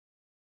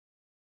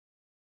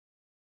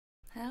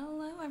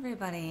Hello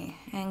everybody,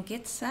 and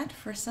get set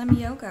for some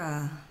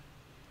yoga.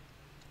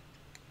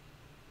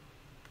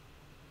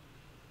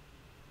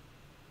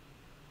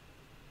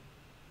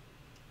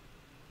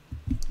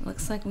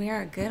 Looks like we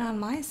are good on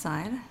my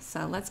side,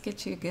 so let's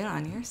get you good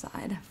on your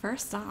side.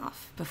 First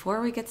off,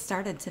 before we get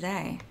started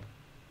today,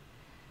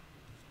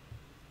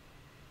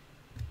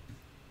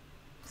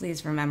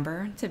 please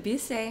remember to be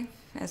safe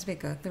as we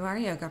go through our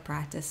yoga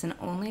practice and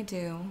only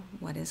do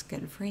what is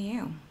good for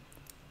you.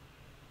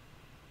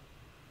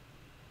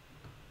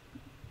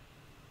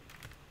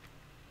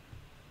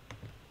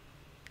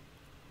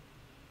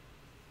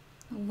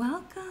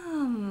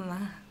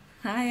 Welcome!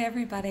 Hi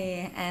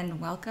everybody, and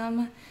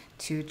welcome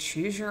to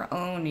Choose Your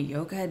Own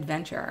Yoga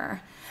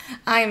Adventure.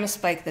 I'm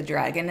Spike the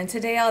Dragon, and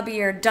today I'll be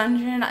your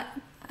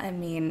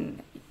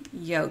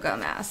yoga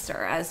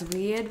master as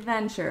we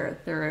adventure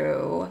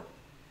through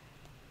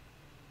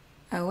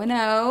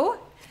O&O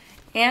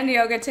and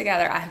yoga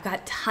together. I've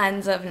got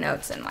tons of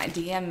notes in my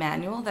DM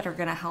manual that are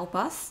going to help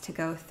us to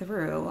go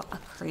through a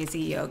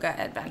crazy yoga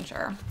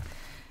adventure.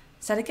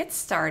 So to get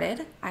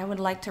started, I would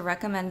like to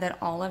recommend that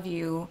all of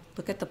you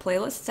look at the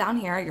playlists down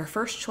here. Your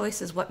first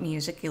choice is what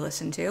music you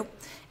listen to.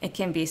 It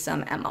can be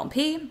some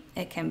MLP,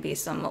 it can be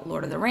some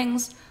Lord of the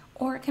Rings,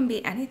 or it can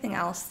be anything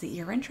else that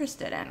you're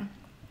interested in.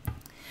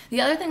 The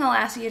other thing I'll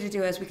ask you to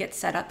do as we get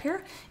set up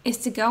here is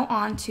to go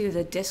on to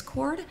the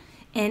Discord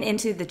and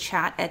into the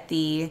chat at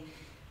the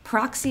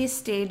proxy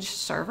stage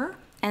server,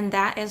 and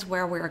that is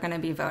where we're going to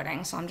be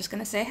voting. So I'm just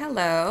going to say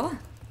hello.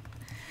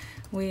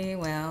 We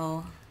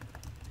will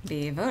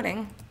be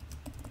voting.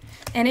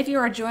 And if you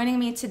are joining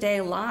me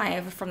today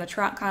live from the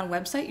TrotCon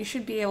website, you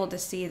should be able to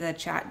see the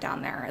chat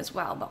down there as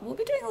well. But we'll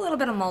be doing a little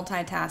bit of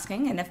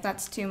multitasking, and if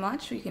that's too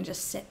much, you can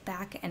just sit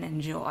back and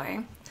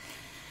enjoy.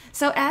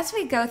 So as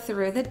we go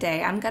through the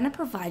day, I'm going to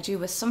provide you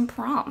with some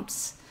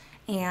prompts.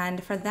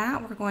 And for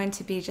that, we're going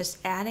to be just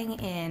adding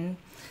in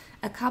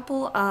a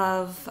couple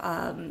of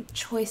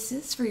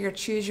choices for your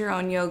Choose Your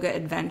Own Yoga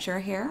adventure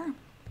here.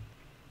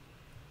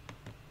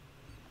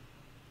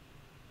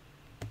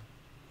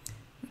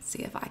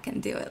 See if I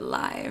can do it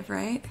live,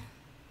 right?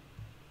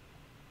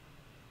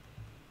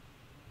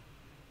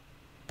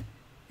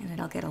 And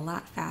it'll get a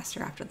lot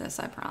faster after this,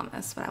 I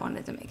promise, but I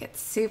wanted to make it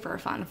super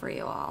fun for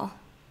you all.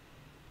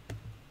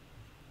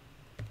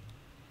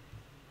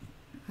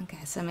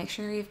 Okay, so make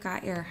sure you've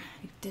got your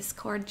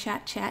Discord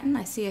chatting.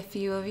 I see a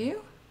few of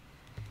you.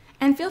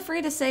 And feel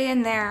free to say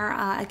in there,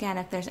 again,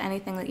 if there's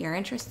anything that you're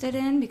interested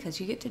in, because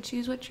you get to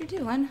choose what you're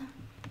doing.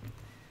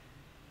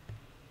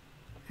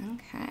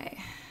 Okay.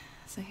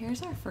 So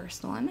here's our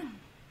first one.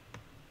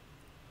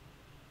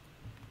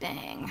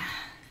 Bang.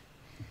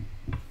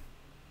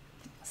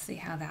 Let's see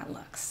how that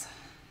looks.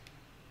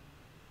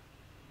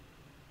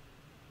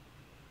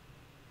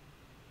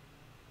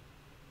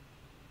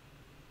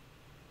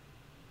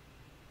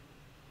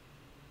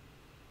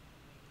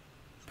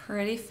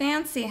 Pretty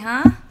fancy,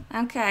 huh?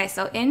 Okay,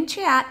 so in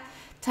chat,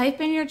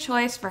 type in your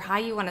choice for how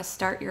you want to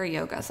start your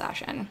yoga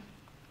session.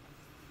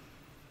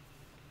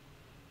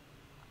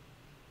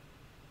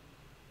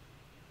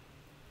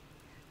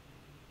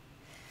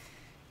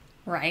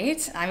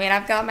 Right? I mean,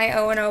 I've got my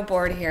O&O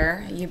board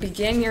here. You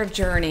begin your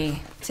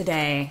journey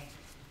today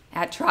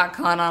at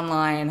TrotCon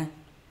Online,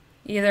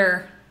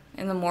 either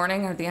in the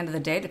morning or the end of the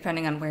day,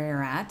 depending on where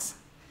you're at.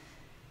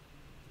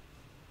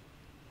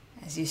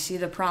 As you see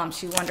the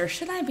prompts, you wonder,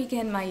 should I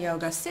begin my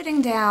yoga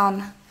sitting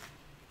down,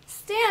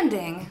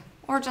 standing,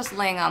 or just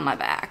laying on my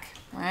back,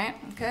 right?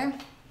 Okay?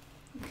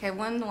 Okay,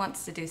 one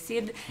wants to do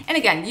seated. And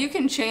again, you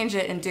can change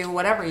it and do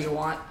whatever you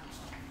want.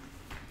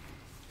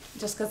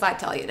 Just because I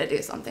tell you to do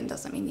something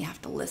doesn't mean you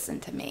have to listen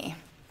to me.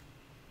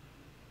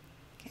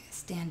 Okay,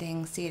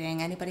 standing,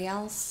 seating, anybody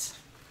else?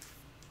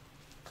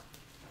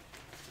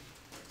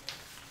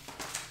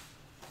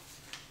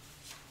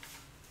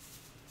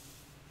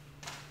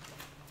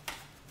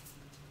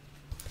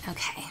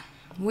 Okay,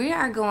 we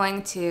are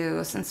going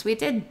to, since we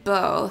did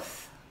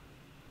both,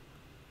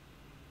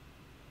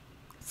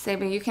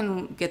 Saber, you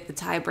can get the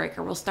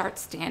tiebreaker. We'll start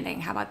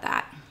standing. How about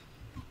that?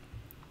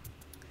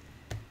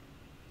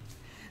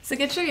 So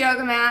get your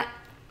yoga mat.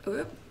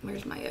 Oop,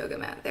 where's my yoga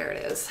mat? There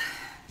it is.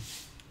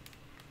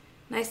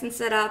 Nice and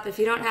set up. If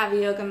you don't have a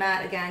yoga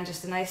mat, again,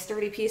 just a nice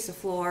sturdy piece of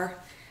floor.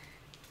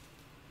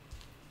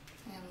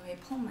 And let me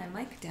pull my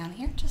mic down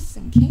here just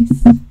in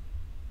case.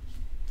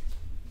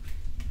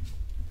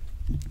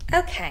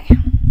 Okay,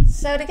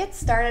 so to get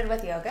started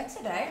with yoga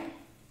today,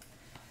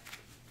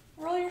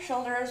 roll your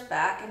shoulders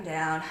back and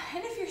down.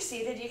 And if you're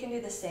seated, you can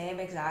do the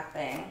same exact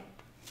thing.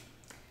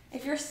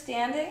 If you're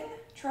standing,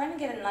 try and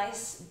get a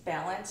nice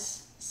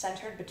balance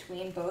centered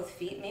between both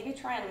feet. Maybe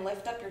try and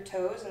lift up your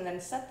toes and then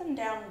set them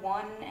down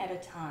one at a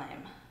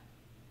time.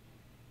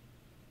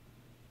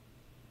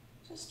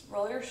 Just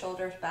roll your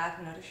shoulders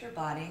back, notice your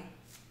body.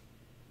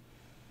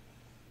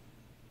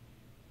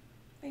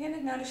 Begin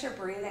to notice your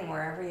breathing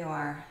wherever you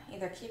are,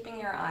 either keeping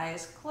your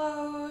eyes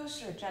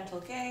closed or gentle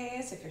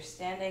gaze. If you're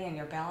standing and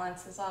your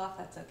balance is off,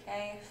 that's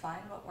okay.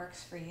 Find what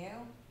works for you.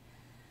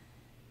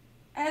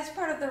 As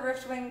part of the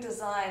Riftwing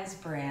Designs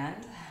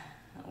brand,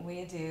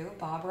 we do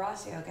Bob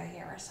Ross yoga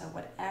here, so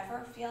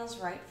whatever feels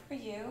right for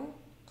you,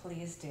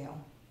 please do.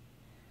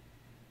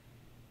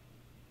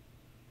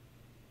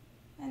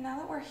 And now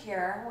that we're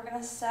here, we're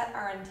going to set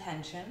our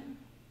intention.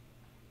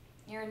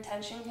 Your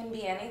intention can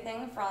be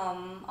anything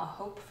from a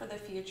hope for the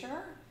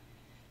future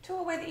to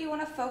a way that you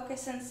want to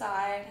focus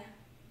inside.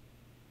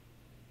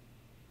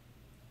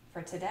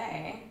 For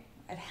today,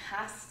 it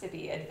has to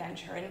be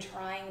adventure and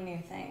trying new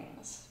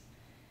things.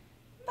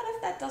 But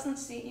if that doesn't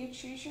suit you,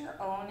 choose your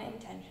own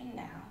intention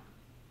now.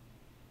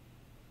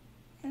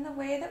 And the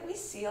way that we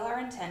seal our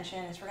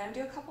intention is we're going to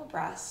do a couple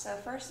breaths. So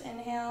first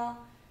inhale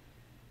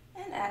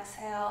and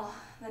exhale.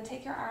 Then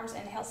take your arms,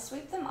 inhale,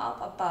 sweep them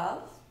up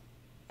above.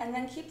 And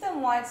then keep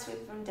them wide,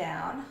 sweep them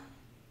down.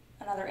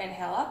 Another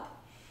inhale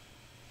up.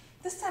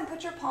 This time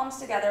put your palms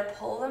together,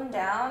 pull them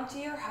down to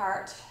your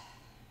heart.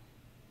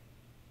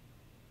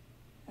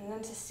 And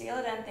then to seal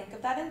it in, think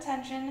of that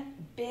intention.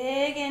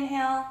 Big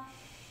inhale.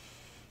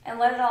 And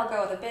let it all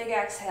go with a big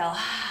exhale.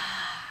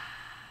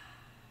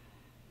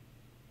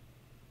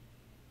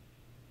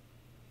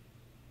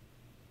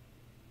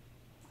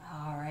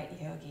 All right,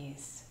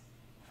 yogis.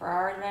 For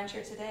our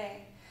adventure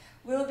today,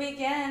 we'll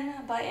begin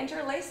by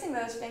interlacing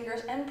those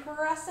fingers and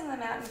pressing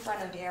them out in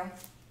front of you.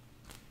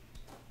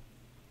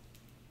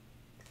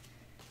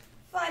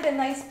 Find a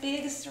nice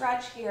big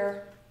stretch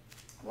here,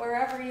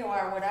 wherever you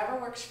are, whatever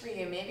works for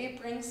you. Maybe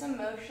bring some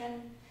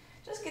motion.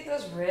 Just get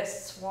those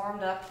wrists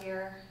warmed up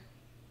here.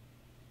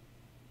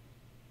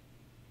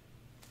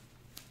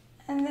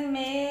 And then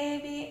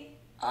maybe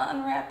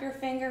unwrap your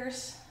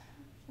fingers,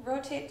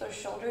 rotate those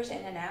shoulders in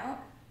and out.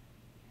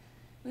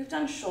 We've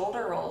done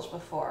shoulder rolls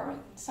before.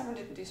 Summer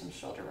didn't do some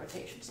shoulder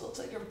rotations. It looks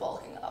like you're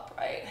bulking up,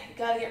 right? You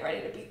gotta get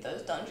ready to beat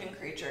those dungeon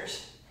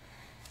creatures.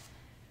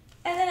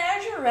 And then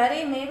as you're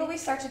ready, maybe we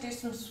start to do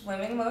some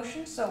swimming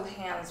motion. So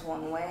hands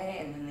one way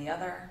and then the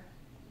other.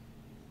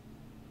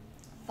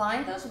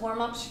 Find those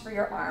warm-ups for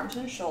your arms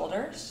and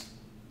shoulders.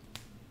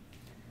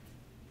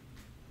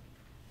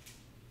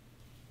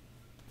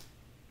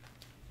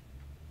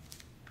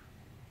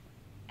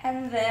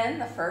 And then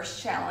the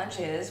first challenge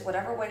is,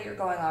 whatever way you're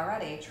going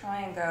already, try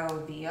and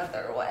go the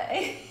other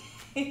way.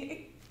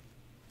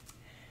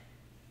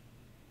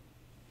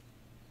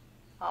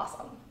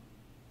 Awesome.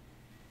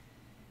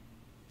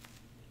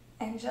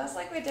 And just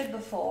like we did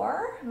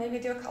before, maybe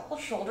do a couple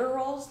shoulder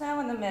rolls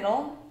now in the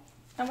middle.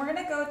 And we're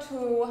gonna go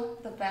to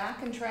the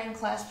back and try and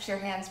clasp your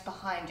hands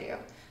behind you.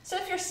 So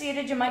if you're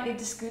seated, you might need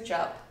to scooch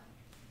up.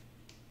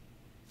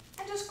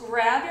 And just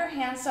grab your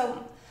hands.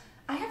 So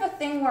I have a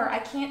thing where I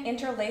can't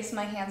interlace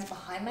my hands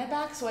behind my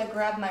back, so I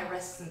grab my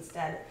wrists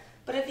instead.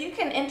 But if you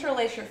can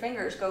interlace your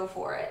fingers, go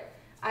for it.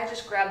 I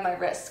just grab my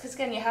wrists, because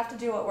again, you have to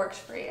do what works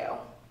for you.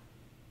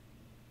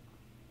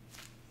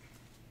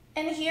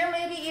 And here,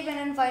 maybe even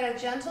invite a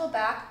gentle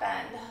back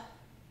bend.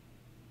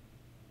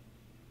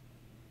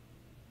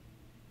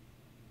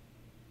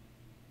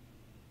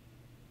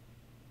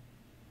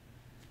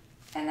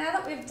 And now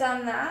that we've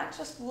done that,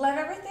 just let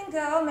everything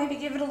go. Maybe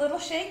give it a little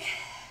shake.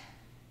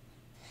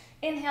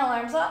 Inhale,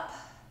 arms up.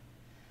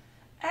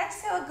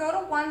 Exhale, go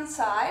to one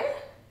side.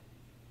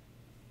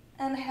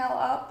 Inhale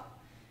up.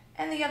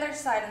 And the other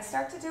side. And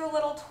start to do a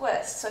little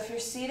twist. So if you're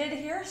seated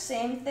here,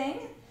 same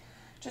thing.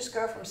 Just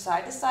go from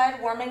side to side,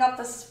 warming up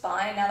the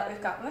spine now that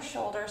we've gotten the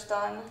shoulders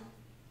done.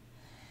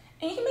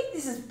 And you can make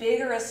these as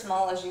big or as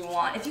small as you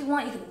want. If you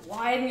want, you can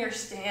widen your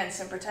stance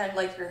and pretend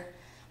like you're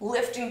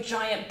lifting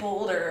giant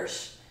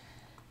boulders.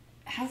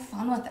 Have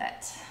fun with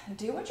it.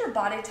 Do what your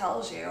body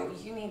tells you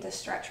you need to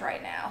stretch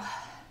right now.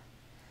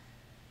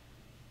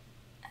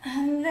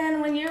 And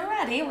then when you're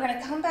ready, we're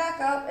gonna come back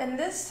up, and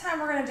this time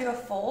we're gonna do a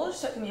fold,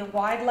 so it can be a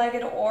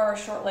wide-legged or a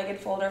short-legged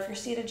fold, or if you're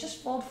seated,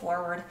 just fold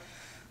forward.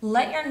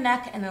 Let your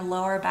neck and the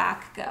lower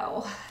back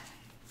go.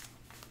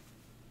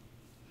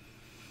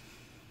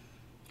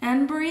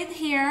 And breathe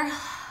here.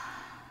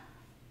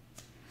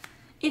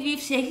 If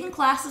you've taken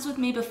classes with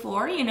me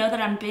before, you know that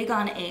I'm big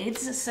on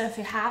aids, so if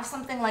you have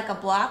something like a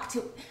block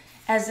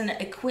as an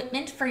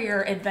equipment for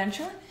your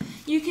adventure,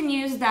 you can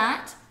use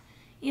that.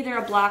 Either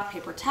a block,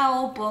 paper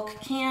towel, book,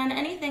 can,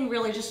 anything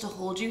really just to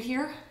hold you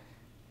here.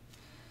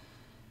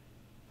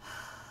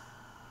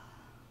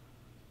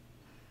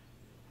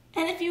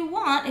 And if you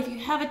want, if you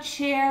have a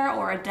chair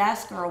or a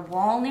desk or a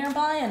wall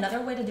nearby, another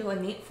way to do a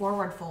neat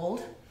forward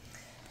fold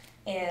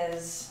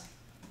is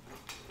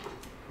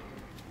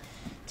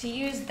to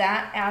use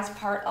that as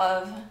part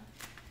of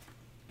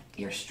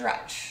your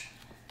stretch.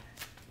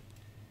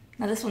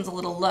 Now this one's a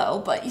little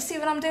low, but you see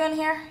what I'm doing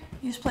here?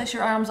 You just place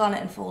your arms on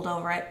it and fold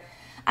over it.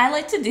 I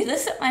like to do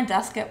this at my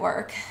desk at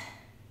work.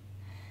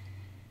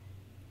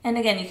 And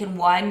again, you can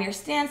widen your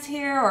stance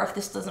here, or if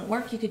this doesn't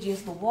work, you could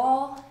use the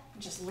wall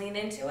and just lean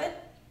into it.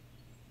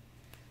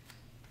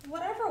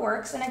 Whatever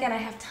works. And again, I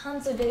have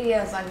tons of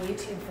videos on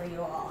YouTube for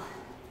you all.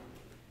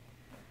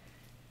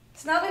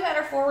 So now we've had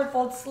our forward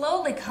fold,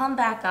 slowly come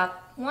back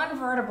up, one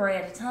vertebrae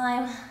at a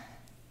time,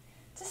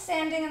 to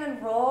standing, and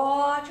then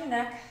roll out your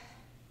neck.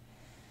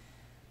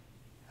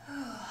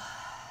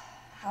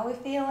 How are we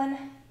feeling?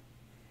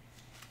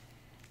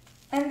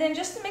 And then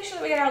just to make sure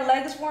that we get our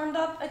legs warmed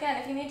up,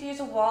 again, if you need to use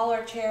a wall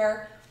or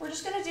chair, we're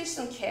just gonna do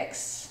some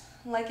kicks.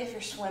 Like if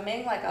you're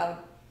swimming, like a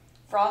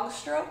frog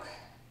stroke.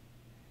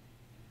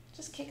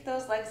 Just kick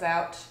those legs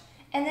out.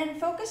 And then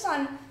focus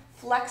on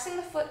flexing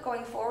the foot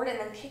going forward and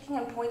then kicking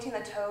and pointing the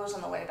toes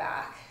on the way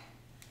back.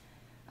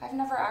 I've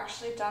never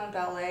actually done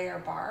ballet or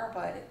bar,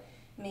 but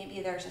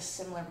maybe there's a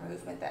similar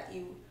movement that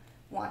you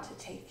want to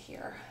take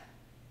here.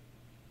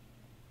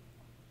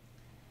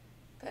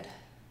 Good.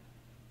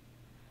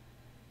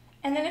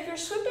 And then if you're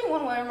swooping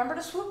one way, remember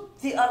to swoop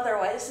the other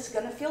way. This is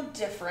going to feel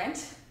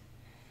different.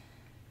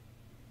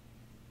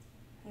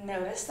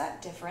 Notice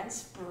that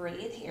difference.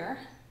 Breathe here.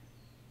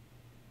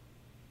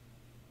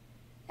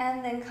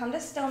 And then come to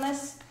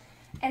stillness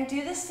and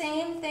do the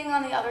same thing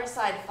on the other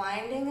side,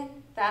 finding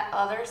that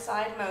other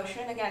side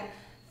motion. Again,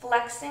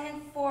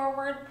 flexing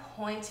forward,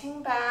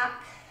 pointing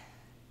back,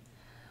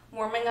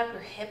 warming up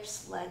your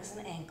hips, legs,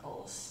 and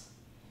ankles.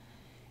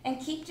 And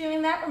keep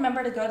doing that.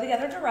 Remember to go the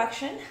other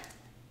direction.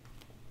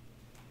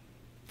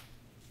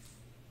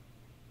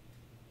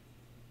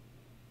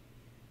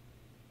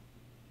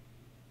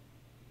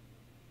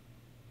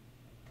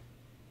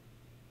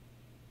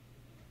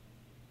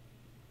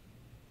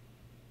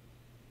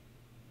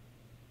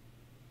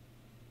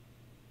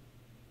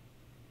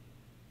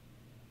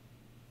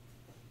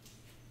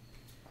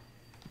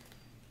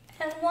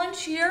 And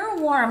once you're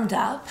warmed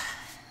up,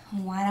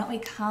 why don't we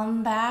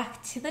come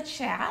back to the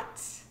chat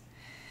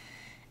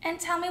and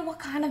tell me what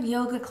kind of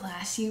yoga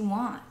class you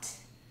want.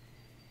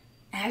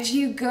 As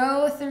you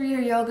go through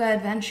your yoga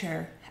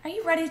adventure, are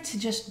you ready to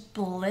just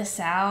bliss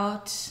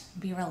out,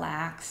 be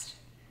relaxed?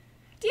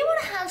 Do you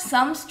want to have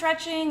some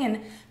stretching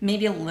and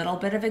maybe a little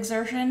bit of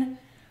exertion?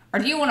 Or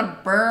do you want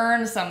to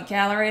burn some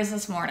calories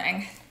this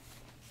morning?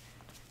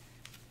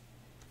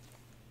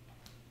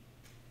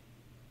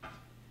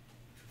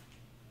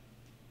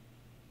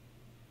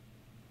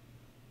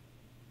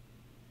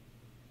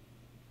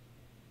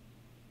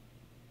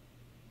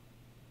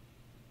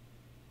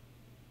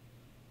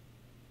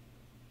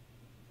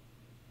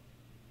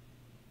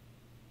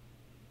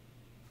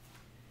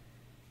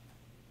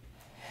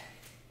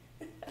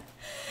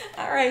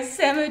 All right,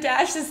 Samu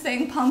Dash is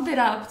saying pump it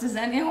up. Does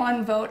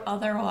anyone vote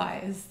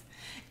otherwise?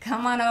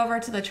 Come on over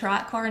to the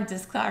TrotCon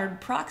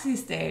Discard proxy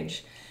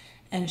stage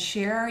and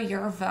share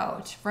your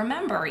vote.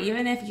 Remember,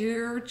 even if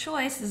your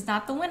choice is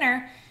not the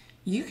winner,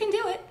 you can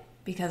do it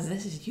because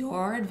this is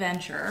your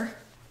adventure.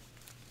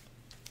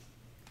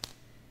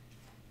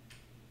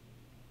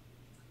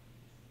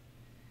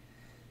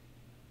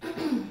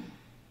 Okay,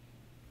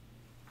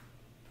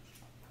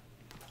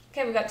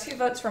 we've got 2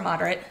 votes for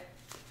moderate.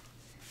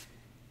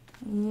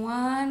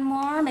 1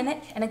 more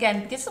minute. And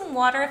again, get some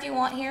water if you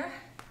want here.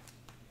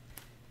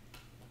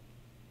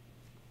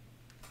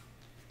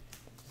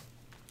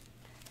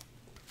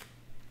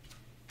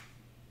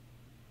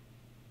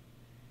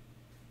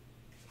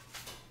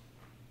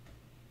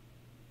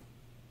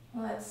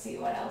 Let's see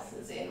what else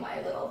is in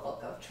my little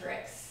book of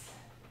tricks.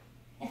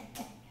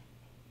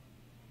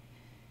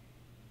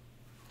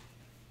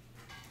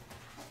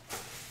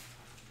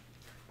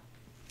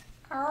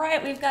 All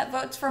right, we've got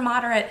votes for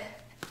moderate.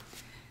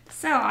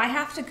 So I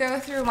have to go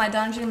through my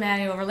dungeon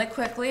manual really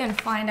quickly and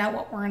find out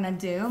what we're gonna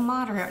do.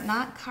 Moderate,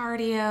 not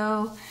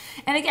cardio.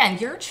 And again,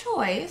 your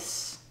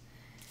choice,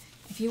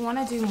 if you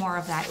wanna do more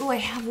of that. Oh, I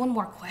have one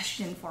more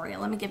question for you.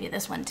 Let me give you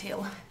this one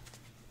too.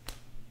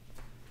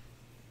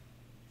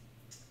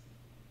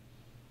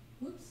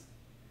 Whoops.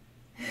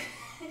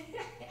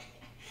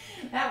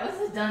 That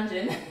was a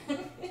dungeon.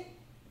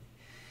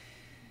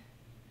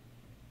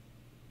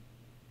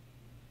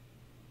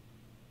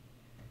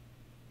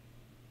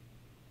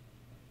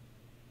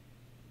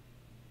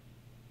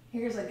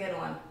 Here's a good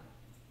one.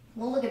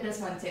 We'll look at this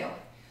one too.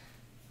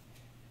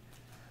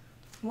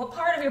 What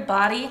part of your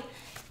body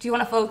do you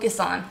want to focus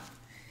on?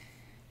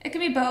 It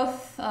could be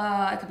both,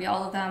 it could be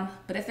all of them,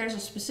 but if there's a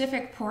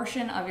specific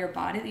portion of your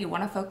body that you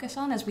want to focus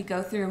on as we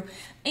go through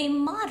a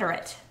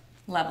moderate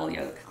level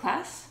yoga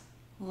class,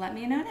 let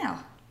me know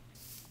now.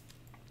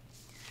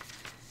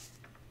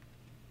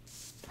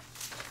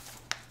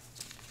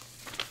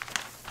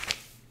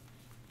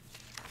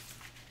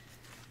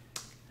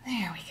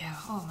 There we go.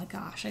 Oh my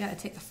gosh, I gotta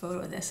take a photo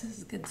of this. This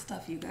is good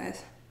stuff, you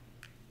guys.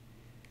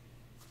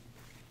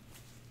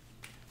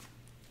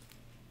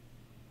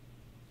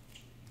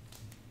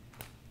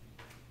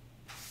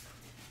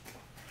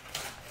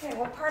 Okay,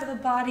 what part of the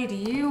body do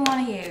you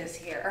want to use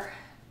here?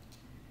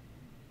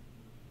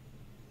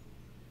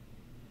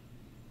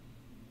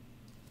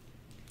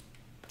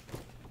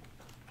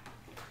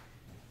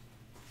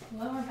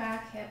 Lower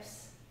back,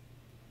 hips.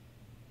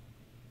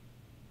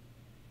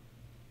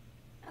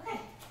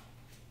 Okay.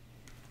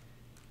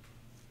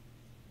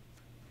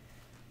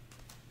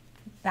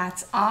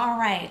 That's all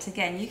right.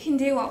 Again, you can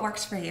do what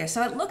works for you.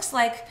 So it looks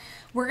like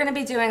we're going to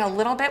be doing a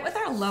little bit with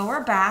our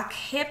lower back,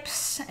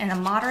 hips in a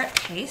moderate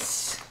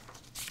pace.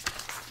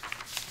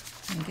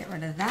 And get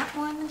rid of that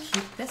one,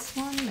 keep this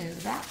one,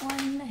 move that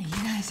one.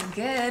 You guys are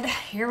good.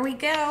 Here we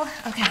go.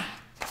 Okay.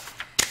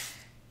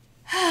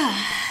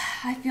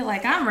 I feel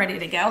like I'm ready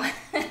to go.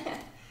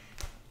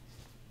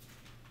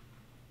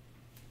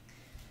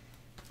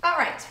 All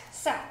right,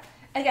 so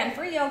again,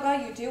 for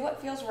yoga, you do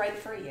what feels right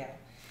for you.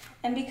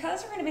 And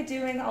because we're going to be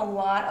doing a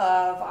lot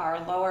of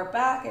our lower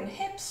back and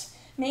hips,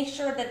 make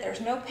sure that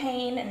there's no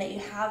pain and that you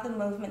have the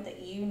movement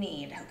that you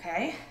need,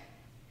 okay?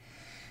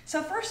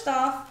 So first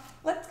off,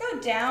 let's go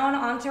down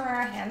onto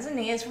our hands and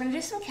knees. We're going to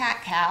do some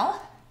cat-cow.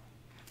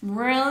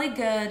 Really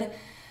good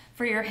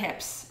for your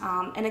hips.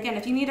 And again,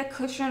 if you need a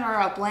cushion or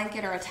a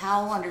blanket or a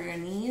towel under your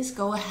knees,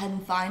 go ahead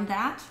and find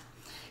that.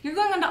 You're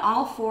going onto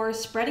all fours,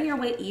 spreading your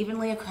weight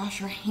evenly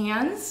across your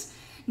hands,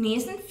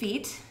 knees, and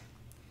feet.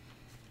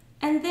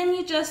 And then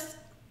you just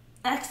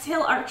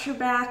exhale, arch your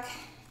back.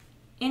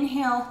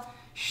 Inhale,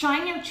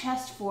 shine your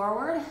chest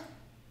forward.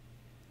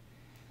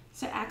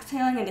 So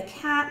exhaling into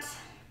cat.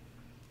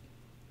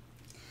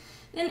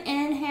 Then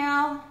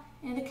inhale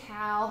into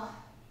cow.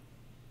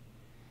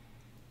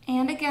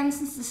 And again,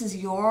 since this is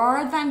your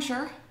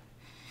adventure,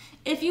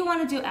 if you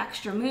want to do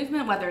extra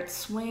movement, whether it's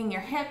swinging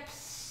your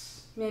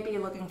hips, maybe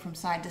you're looking from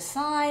side to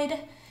side,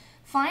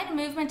 find a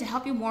movement to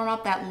help you warm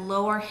up that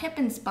lower hip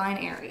and spine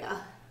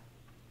area.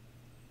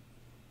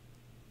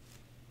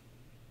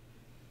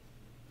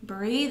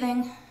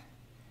 Breathing.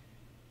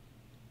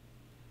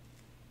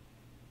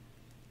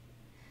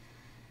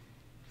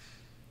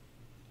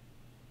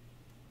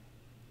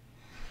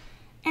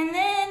 And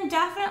then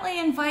definitely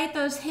invite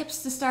those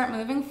hips to start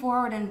moving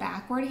forward and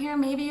backward here.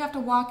 Maybe you have to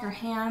walk your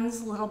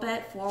hands a little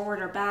bit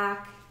forward or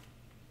back.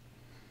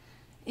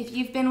 If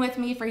you've been with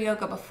me for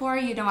yoga before,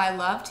 you know I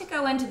love to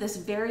go into this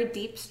very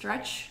deep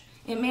stretch.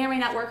 It may or may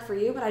not work for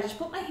you, but I just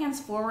put my hands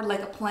forward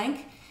like a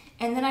plank,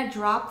 and then I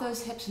drop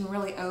those hips and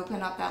really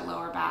open up that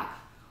lower back.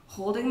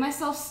 Holding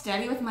myself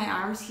steady with my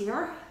arms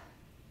here.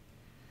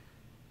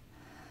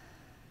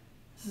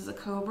 This is a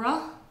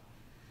cobra.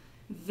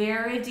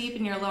 Very deep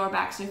in your lower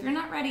back. So if you're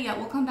not ready yet,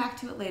 we'll come back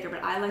to it later,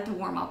 but I like to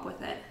warm up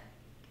with it.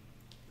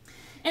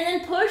 And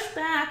then push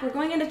back. We're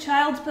going into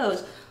child's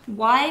pose.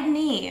 Wide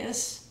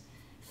knees.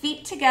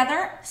 Feet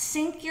together,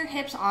 sink your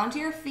hips onto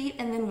your feet,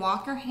 and then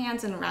walk your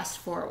hands and rest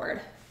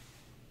forward.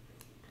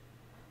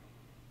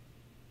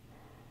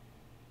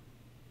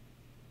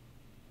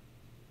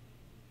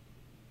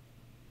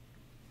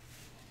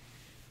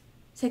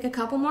 Take a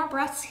couple more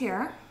breaths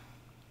here.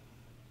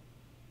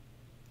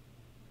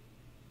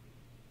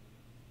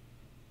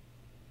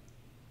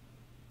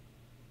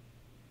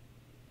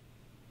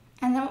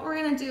 And then what we're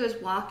going to do is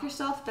walk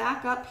yourself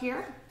back up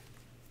here.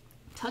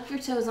 Tuck your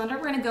toes under.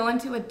 We're going to go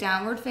into a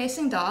downward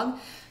facing dog.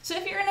 So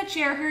if you're in a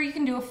chair here, you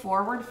can do a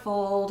forward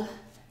fold.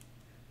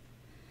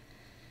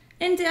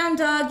 In down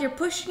dog, you're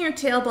pushing your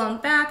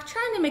tailbone back,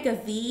 trying to make a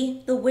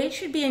V. The weight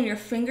should be in your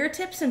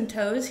fingertips and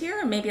toes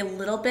here, and maybe a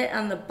little bit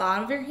on the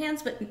bottom of your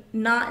hands, but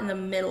not in the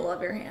middle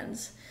of your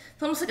hands.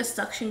 It's almost like a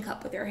suction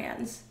cup with your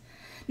hands.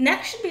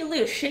 Neck should be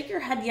loose. Shake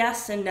your head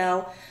yes and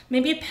no.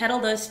 Maybe pedal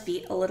those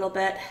feet a little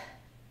bit.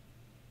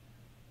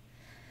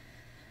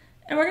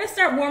 And we're going to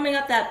start warming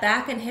up that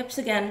back and hips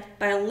again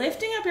by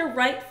lifting up your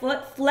right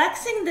foot,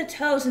 flexing the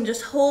toes, and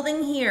just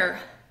holding here.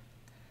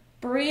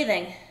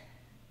 Breathing.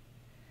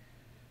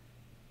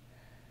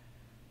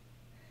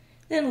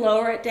 Then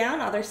lower it down,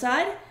 other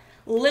side.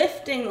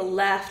 Lifting the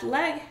left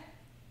leg.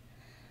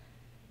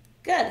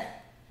 Good.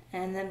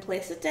 And then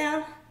place it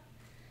down.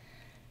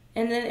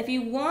 And then if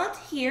you want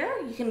here,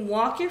 you can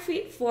walk your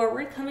feet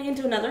forward, coming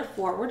into another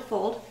forward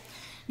fold.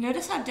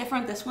 Notice how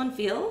different this one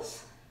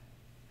feels.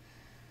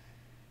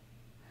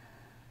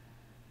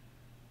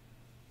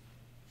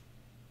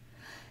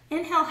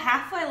 Inhale,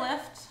 halfway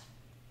lift,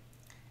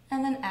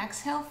 and then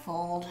exhale,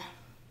 fold.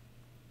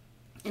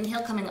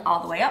 Inhale, coming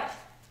all the way up.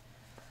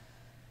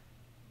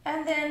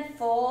 And then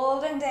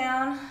folding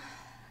down.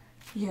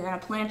 You're gonna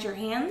plant your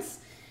hands,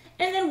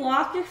 and then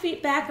walk your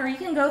feet back, or you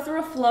can go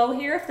through a flow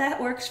here if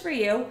that works for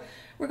you.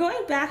 We're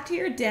going back to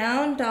your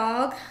down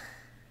dog.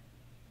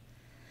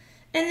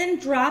 And then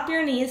drop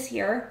your knees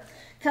here,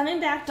 coming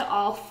back to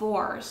all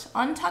fours.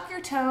 Untuck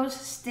your toes,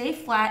 stay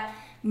flat.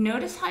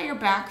 Notice how your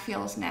back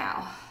feels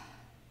now.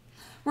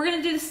 We're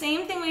going to do the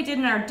same thing we did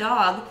in our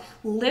dog,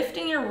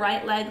 lifting your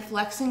right leg,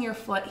 flexing your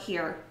foot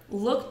here.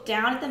 Look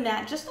down at the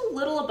mat just a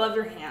little above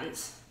your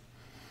hands.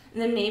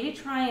 And then maybe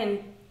try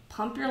and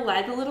pump your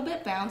leg a little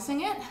bit,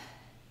 bouncing it,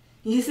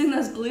 using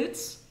those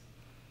glutes.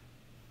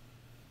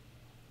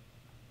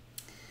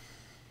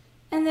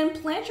 And then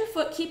plant your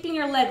foot, keeping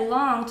your leg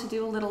long to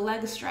do a little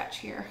leg stretch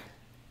here.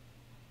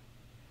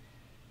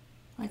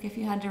 Like if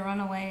you had to run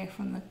away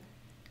from the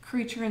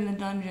creature in the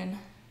dungeon.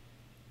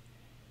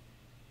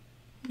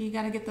 You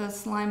got to get those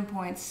slime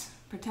points.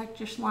 Protect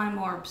your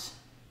slime orbs.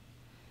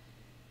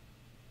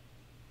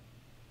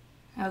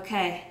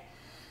 Okay.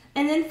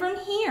 And then from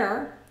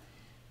here,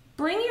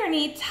 bring your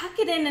knee, tuck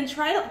it in, and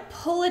try to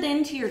pull it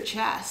into your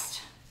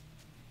chest.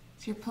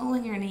 So you're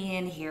pulling your knee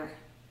in here.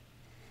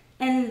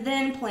 And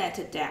then plant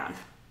it down.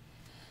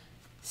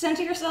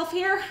 Center yourself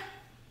here.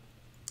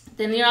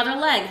 Then the other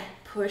leg.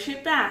 Push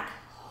it back.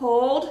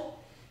 Hold.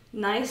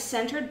 Nice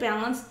centered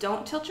balance.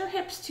 Don't tilt your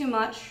hips too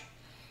much.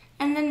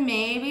 And then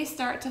maybe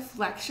start to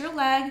flex your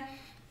leg,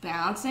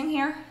 bouncing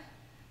here.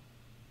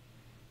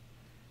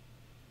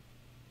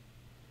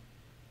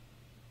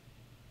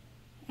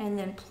 And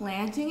then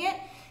planting it,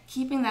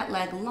 keeping that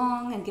leg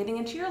long and getting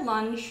into your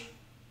lunge.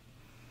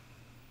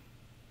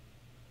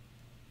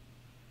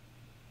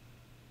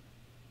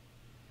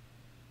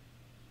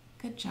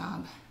 Good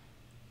job.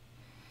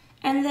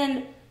 And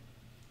then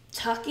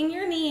tucking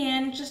your knee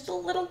in, just a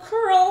little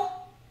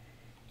curl,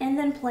 and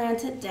then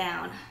plant it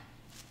down.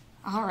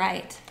 All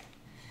right.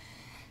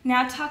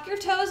 Now tuck your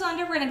toes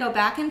under. We're gonna go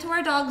back into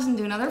our dogs and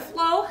do another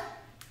flow.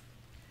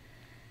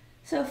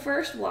 So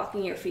first,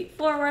 walking your feet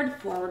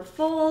forward, forward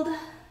fold.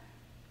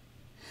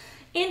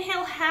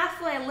 Inhale,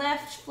 halfway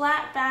lift,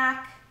 flat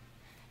back.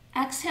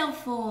 Exhale,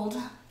 fold.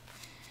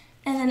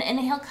 And then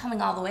inhale, coming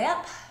all the way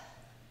up.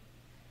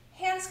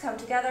 Hands come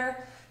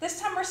together. This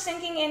time we're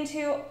sinking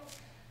into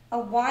a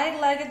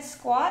wide-legged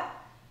squat.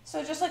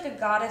 So just like a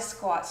goddess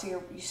squat.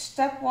 So you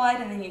step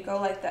wide and then you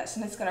go like this.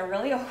 And it's gonna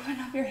really open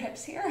up your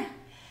hips here.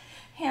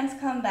 Hands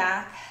come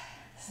back.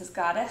 This is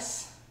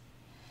goddess.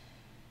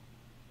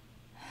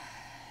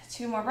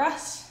 2 more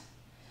breaths.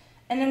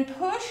 And then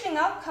pushing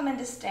up, come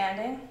into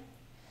standing.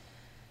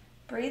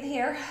 Breathe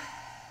here.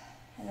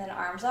 And then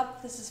arms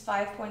up. This is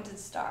 5-pointed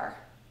star.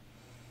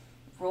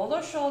 Roll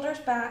those shoulders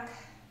back.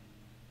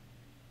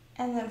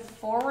 And then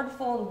forward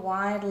fold,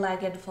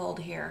 wide-legged fold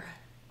here.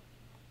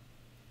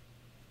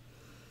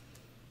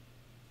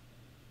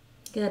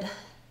 Good.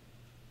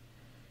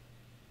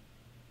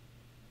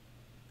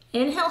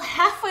 Inhale,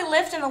 halfway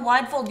lift in the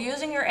wide fold,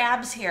 using your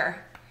abs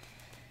here.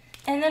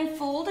 And then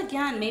fold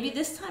again. Maybe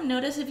this time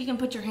notice if you can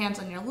put your hands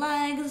on your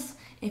legs,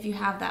 if you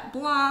have that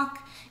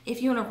block,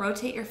 if you want to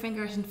rotate your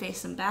fingers and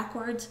face them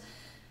backwards.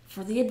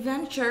 For the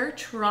adventure,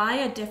 try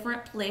a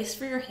different place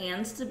for your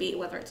hands to be,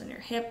 whether it's on your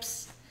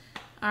hips,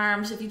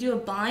 arms. If you do a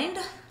bind,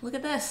 look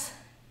at this.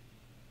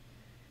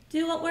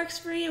 Do what works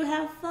for you.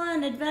 Have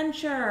fun,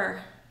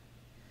 adventure.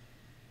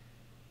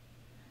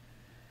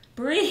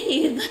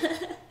 Breathe.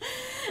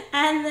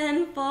 And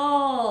then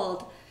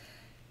fold.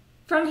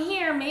 From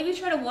here, maybe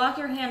try to walk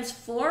your hands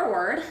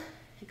forward,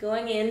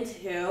 going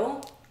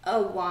into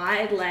a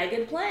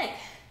wide-legged plank.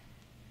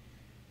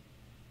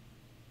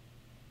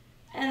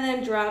 And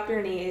then drop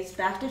your knees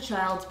back to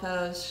child's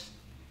pose.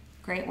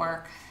 Great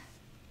work.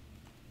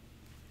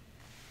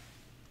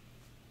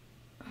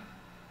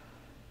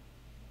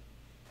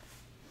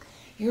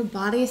 Your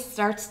body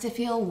starts to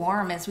feel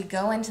warm as we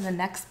go into the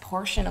next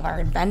portion of our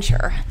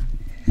adventure.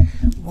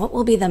 What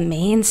will be the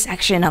main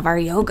section of our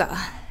yoga?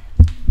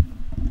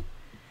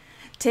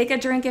 Take a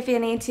drink if you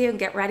need to and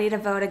get ready to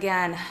vote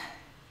again.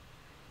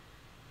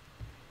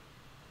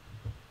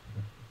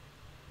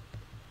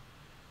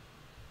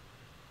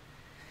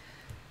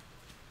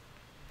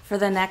 For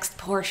the next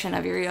portion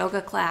of your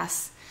yoga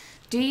class,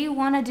 do you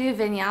want to do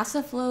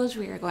vinyasa flows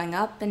where you're going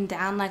up and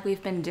down like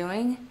we've been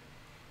doing?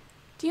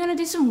 Do you want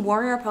to do some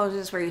warrior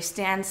poses where you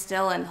stand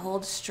still and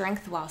hold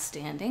strength while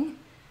standing?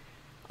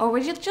 Or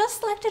would you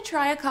just like to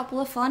try a couple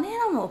of fun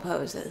animal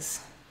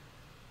poses?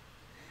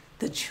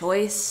 The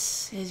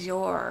choice is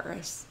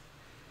yours.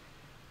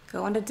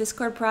 Go onto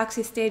Discord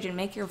proxy stage and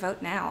make your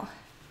vote now.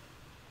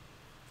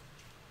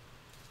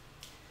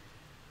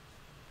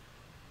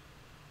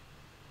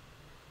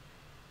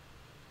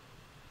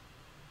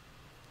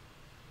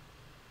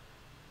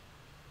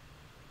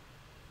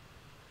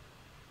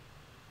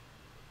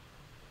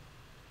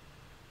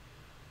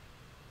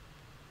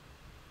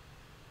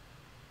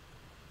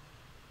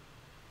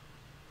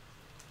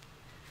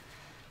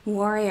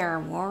 Warrior,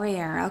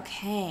 warrior,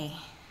 okay.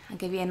 I'll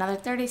give you another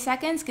 30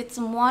 seconds, get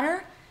some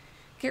water,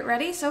 get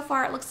ready. So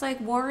far it looks like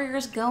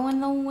warrior's going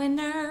the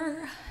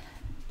winner.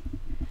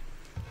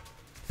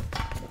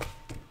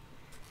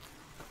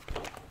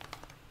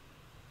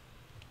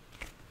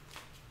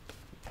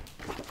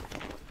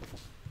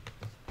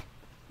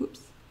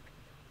 Oops.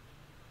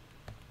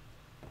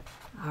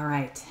 All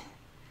right.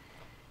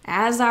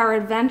 As our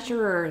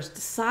adventurers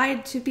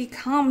decide to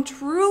become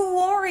true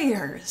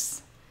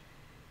warriors,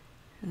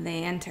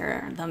 they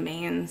enter the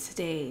main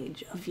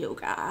stage of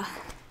yoga.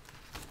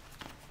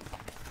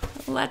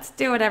 Let's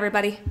do it,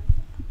 everybody.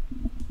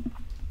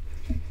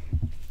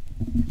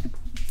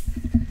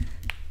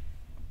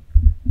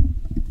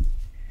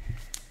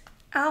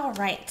 All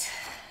right.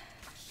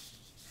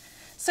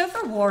 So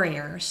for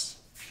warriors,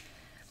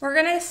 we're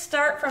gonna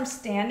start from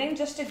standing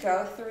just to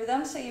go through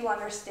them so you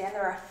understand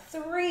there are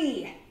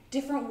 3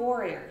 different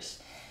warriors.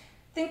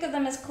 Think of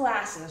them as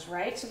classes,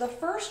 right? So the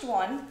first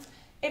one,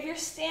 if you're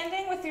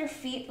standing with your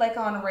feet like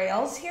on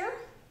rails here,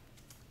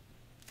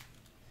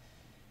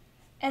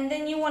 and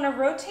then you want to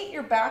rotate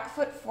your back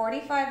foot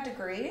 45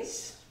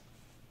 degrees,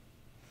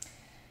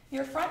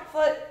 your front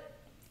foot,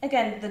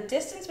 again, the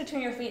distance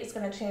between your feet is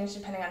going to change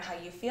depending on how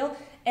you feel,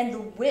 and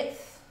the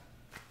width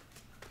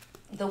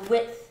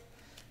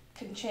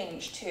can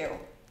change too.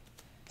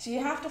 So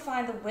you have to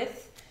find the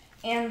width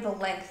and the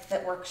length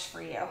that works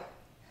for you.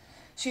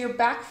 So your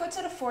back foot's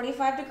at a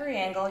 45-degree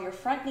angle, your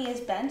front knee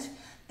is bent,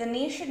 the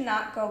knee should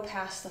not go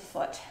past the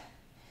foot.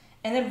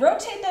 And then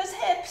rotate those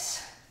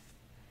hips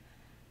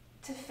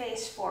to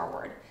face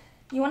forward.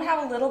 You want to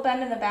have a little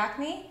bend in the back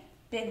knee,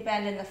 big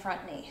bend in the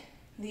front knee.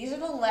 These are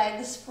the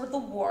legs for the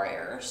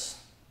warriors.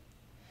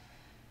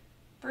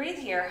 Breathe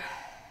here.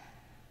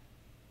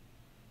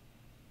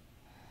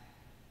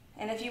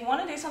 And if you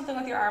want to do something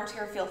with your arms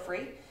here, feel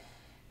free.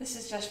 This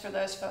is just for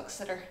those folks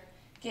that are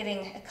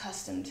getting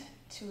accustomed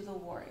to the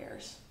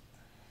warriors.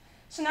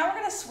 So now we're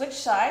going to switch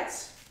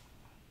sides.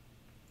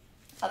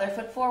 Other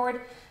foot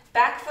forward,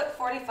 back foot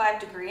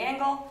 45-degree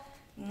angle,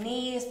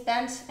 knees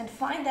bent, and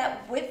find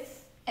that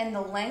width and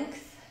the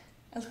length.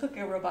 Let's look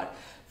at a robot.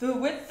 The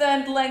width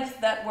and length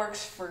that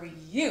works for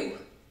you.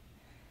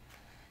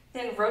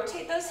 Then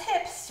rotate those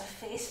hips to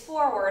face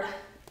forward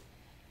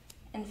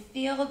and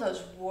feel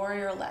those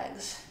warrior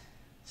legs.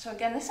 So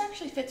again, this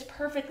actually fits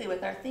perfectly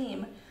with our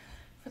theme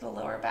for the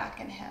lower back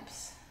and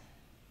hips.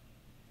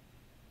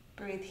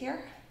 Breathe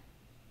here.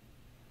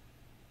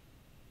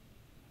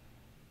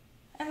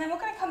 And then we're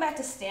going to come back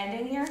to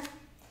standing here.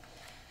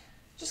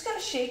 Just going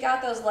to shake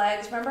out those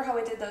legs. Remember how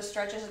we did those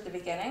stretches at the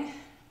beginning?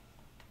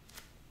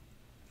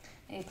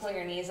 And you pull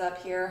your knees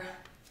up here.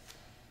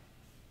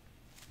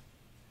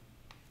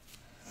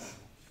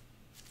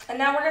 And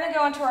now we're going to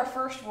go into our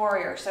first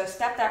warrior. So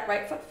step that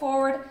right foot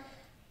forward,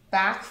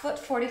 back foot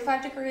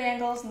 45-degree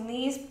angles,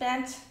 knees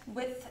bent,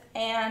 width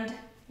and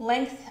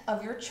length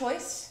of your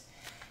choice.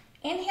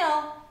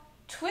 Inhale,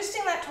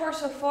 twisting that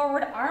torso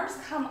forward, arms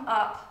come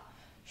up,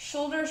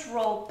 shoulders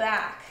roll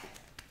back.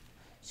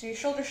 So your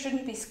shoulders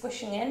shouldn't be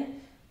squishing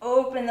in.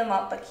 Open them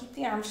up, but keep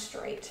the arms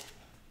straight.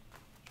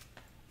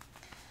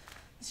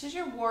 This is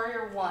your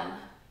warrior one.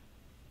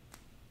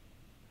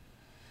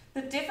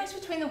 The difference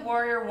between the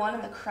warrior one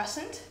and the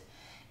crescent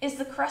is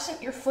the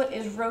crescent, your foot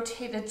is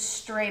rotated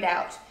straight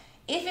out.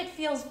 If it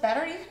feels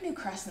better, you can do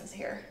crescents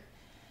here.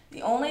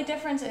 The only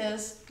difference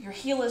is your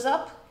heel is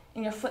up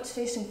and your foot's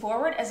facing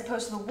forward, as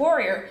opposed to the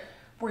warrior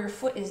where your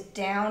foot is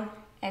down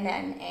and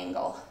at an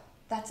angle.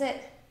 That's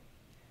it.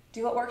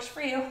 Do what works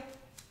for you.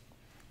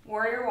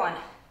 Warrior one.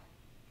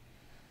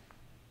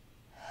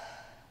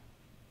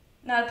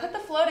 Now to put the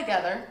flow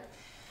together,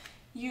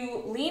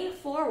 you lean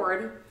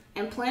forward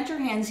and plant your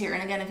hands here.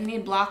 And again, if you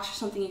need blocks or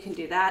something, you can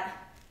do that.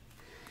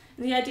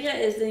 And the idea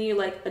is then you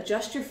like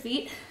adjust your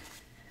feet,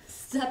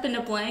 step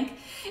into plank,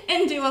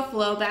 and do a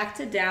flow back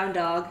to down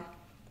dog.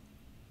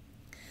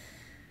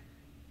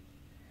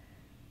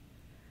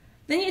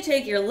 Then you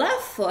take your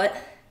left foot,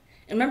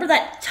 and remember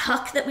that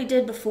tuck that we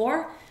did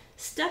before?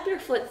 Step your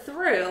foot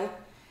through,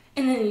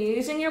 and then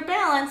using your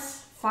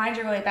balance, find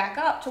your way back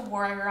up to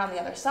warrior on the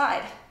other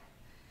side.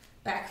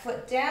 Back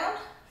foot down,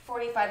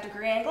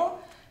 45-degree angle,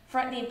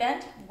 front knee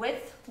bent,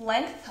 width,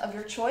 length of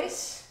your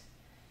choice.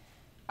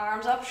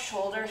 Arms up,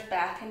 shoulders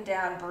back and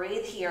down.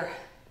 Breathe here.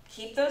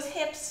 Keep those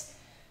hips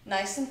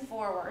nice and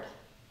forward.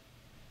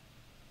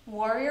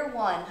 Warrior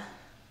one.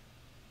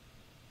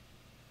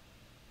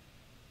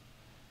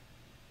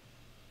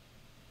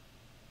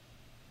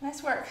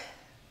 Nice work.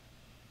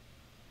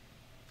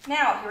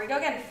 Now, here we go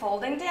again.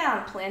 Folding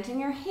down,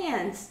 planting your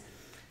hands,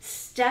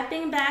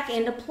 stepping back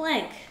into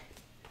plank.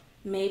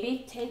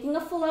 Maybe taking a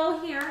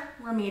flow here.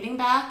 We're meeting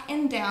back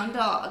in down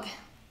dog.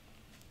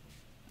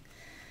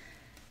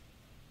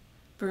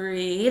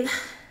 Breathe.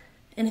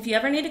 And if you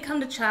ever need to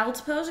come to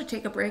child's pose or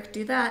take a break,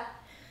 do that.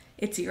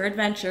 It's your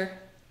adventure.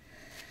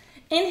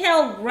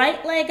 Inhale,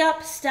 right leg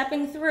up,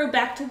 stepping through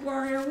back to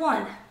warrior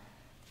one.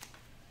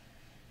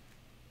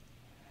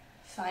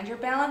 Find your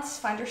balance,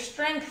 find your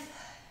strength.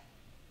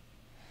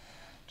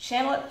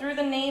 Channel it through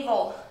the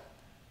navel.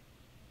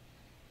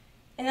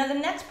 And now the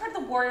next part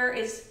of the warrior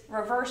is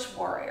reverse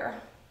warrior.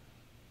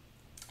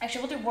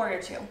 Actually, we'll do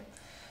warrior two.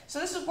 So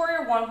this is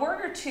warrior one.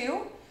 Warrior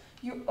two,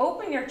 you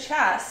open your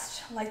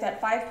chest like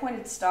that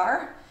 5-pointed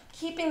star,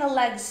 keeping the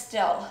legs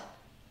still.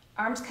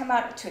 Arms come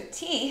out to a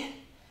T,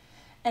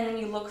 and then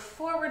you look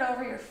forward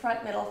over your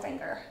front middle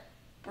finger.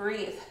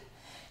 Breathe.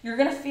 You're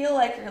gonna feel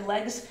like your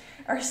legs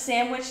are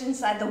sandwiched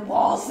inside the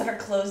walls that are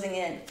closing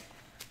in.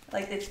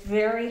 Like it's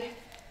very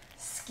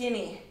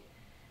skinny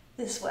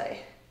this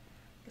way,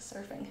 like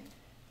surfing.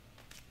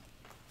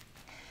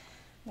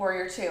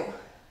 Warrior two.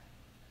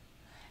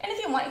 And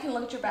if you want, you can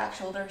look at your back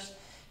shoulders.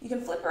 You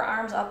can flip your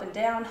arms up and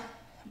down,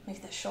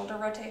 make the shoulder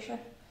rotation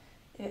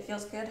if it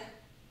feels good.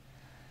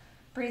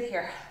 Breathe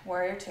here,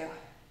 warrior two.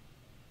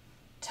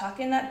 Tuck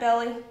in that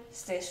belly,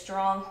 stay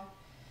strong.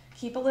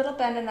 Keep a little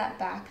bend in that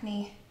back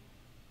knee.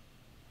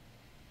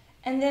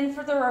 And then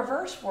for the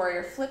reverse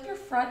warrior, flip your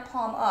front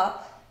palm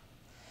up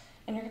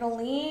and you're gonna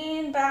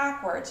lean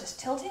backwards, just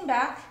tilting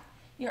back.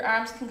 Your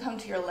arms can come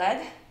to your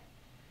leg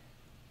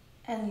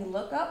and you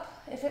look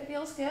up if it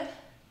feels good.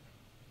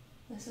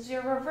 This is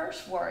your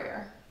reverse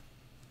warrior.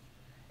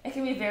 It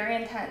can be very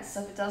intense,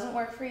 so if it doesn't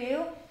work for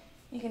you,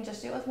 you can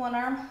just do it with one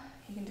arm.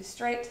 You can do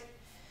straight.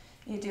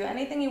 You do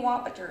anything you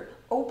want, but you're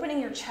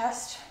opening your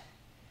chest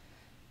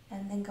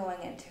and then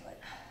going into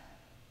it.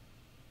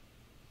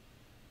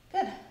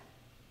 Good.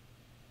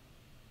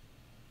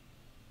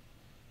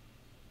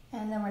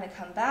 And then we're gonna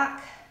come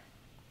back.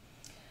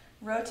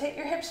 Rotate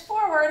your hips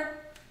forward.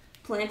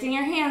 Planting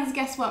your hands,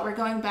 guess what? We're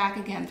going back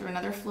again through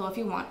another flow if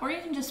you want, or you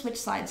can just switch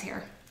sides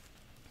here.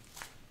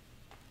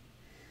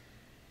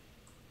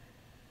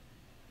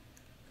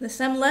 The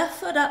same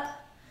left foot up,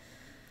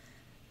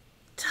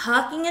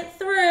 tucking it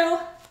through,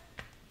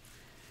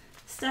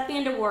 stepping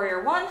into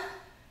warrior one,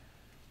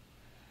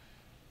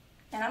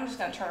 and I'm just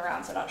gonna turn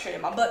around so I don't show you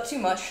my butt too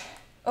much.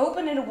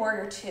 Open into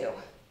warrior two.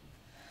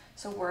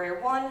 So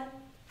warrior one,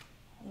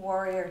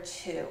 warrior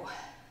two.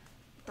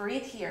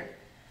 Breathe here.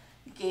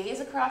 Gaze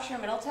across your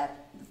middle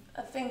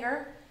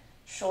finger,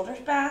 shoulders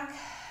back.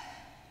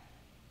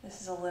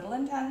 This is a little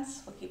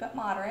intense, we'll keep it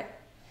moderate.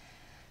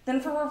 Then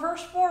for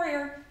reverse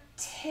warrior,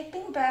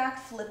 tipping back,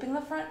 flipping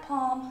the front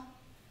palm,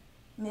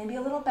 maybe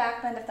a little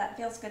back bend if that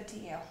feels good to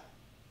you.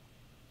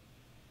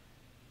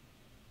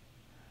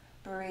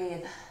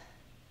 Breathe,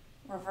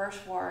 reverse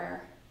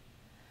warrior.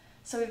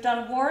 So we've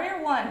done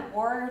warrior one,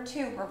 warrior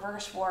two,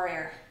 reverse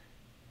warrior.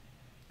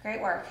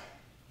 Great work.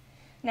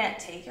 Now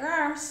take your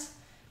arms,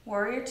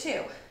 warrior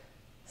two,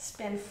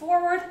 spin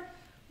forward,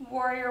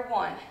 warrior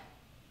one.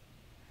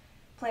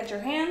 Plant your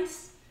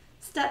hands,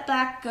 step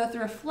back, go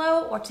through a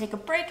flow, or take a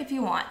break if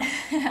you want.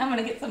 I'm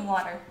gonna get some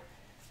water.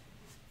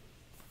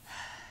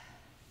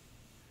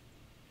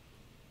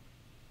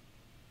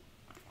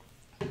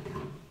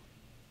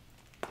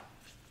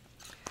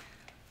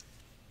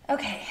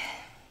 Okay,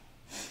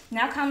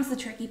 now comes the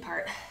tricky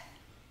part.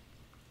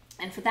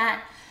 And for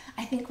that,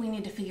 I think we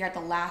need to figure out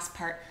the last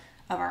part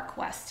of our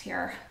quest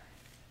here.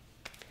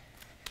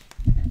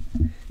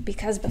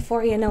 Because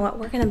before you know it,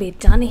 we're gonna be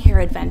done here,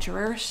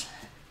 adventurers.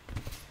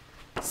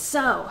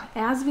 So,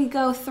 as we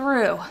go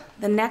through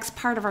the next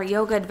part of our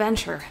yoga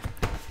adventure,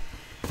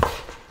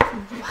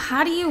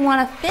 how do you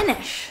wanna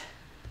finish?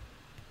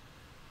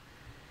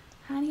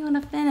 How do you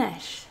wanna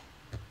finish?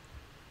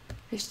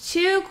 There's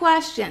two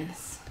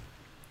questions.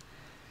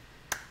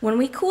 When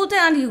we cool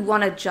down, do you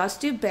wanna just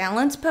do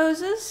balance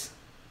poses?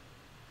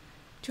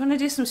 Do you want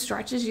to do some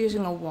stretches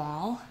using a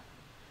wall?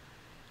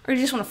 Or do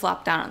you just want to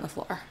flop down on the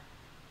floor?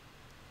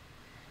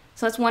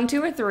 So that's 1,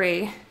 2, or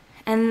 3.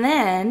 And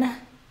then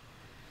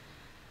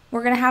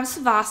we're going to have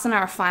Savasana,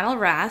 our final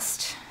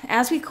rest.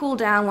 As we cool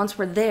down, once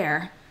we're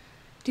there,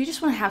 do you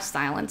just want to have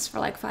silence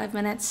for like 5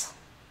 minutes?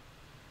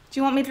 Do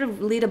you want me to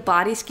lead a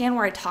body scan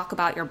where I talk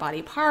about your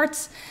body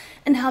parts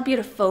and help you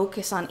to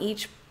focus on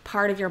each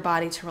part of your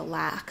body to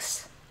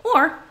relax?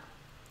 Or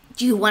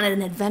do you want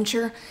an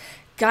adventure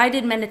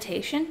guided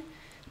meditation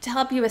to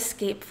help you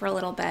escape for a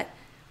little bit,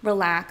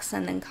 relax,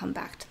 and then come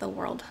back to the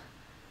world?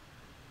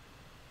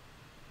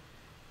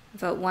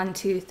 Vote 1,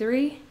 2,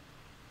 3,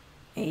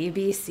 A,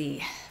 B,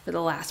 C for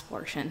the last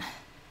portion.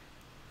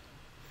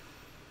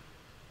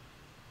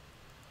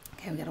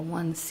 Okay, we got a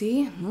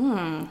 1C.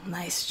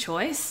 Nice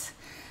choice.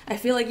 I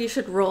feel like you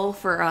should roll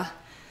for a...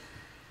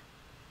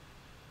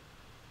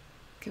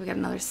 Okay, we got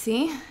another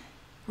C.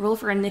 Roll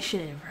for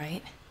initiative,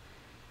 right?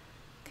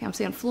 Okay, I'm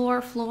saying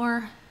floor,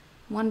 floor.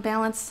 1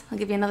 balance. I'll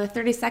give you another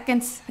 30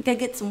 seconds. I gotta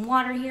get some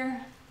water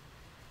here.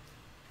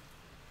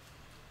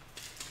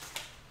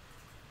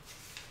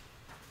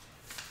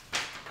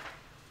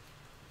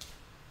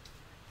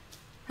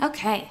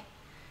 Okay.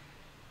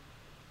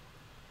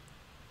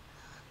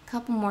 A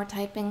couple more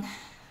typing,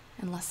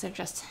 unless they're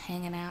just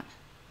hanging out.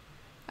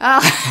 Oh,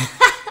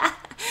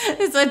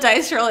 it's a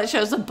dice roll that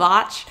shows a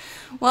botch.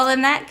 Well,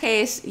 in that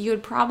case, you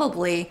would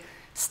probably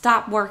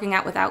stop working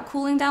out without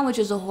cooling down, which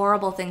is a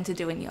horrible thing to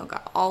do in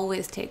yoga.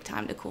 Always take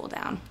time to cool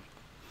down.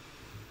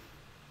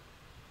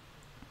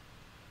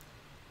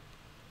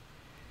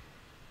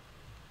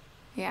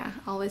 Yeah,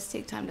 always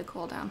take time to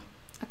cool down.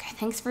 Okay,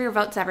 thanks for your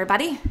votes,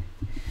 everybody.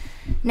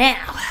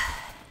 Now,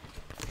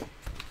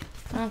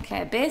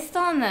 okay, based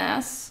on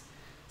this,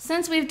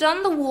 since we've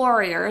done the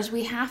warriors,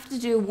 we have to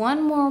do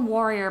one more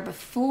warrior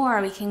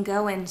before we can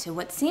go into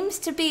what seems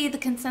to be the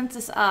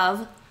consensus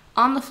of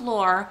on the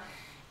floor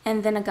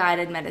and then a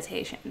guided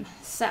meditation.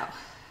 So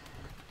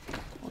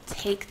we'll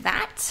take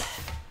that.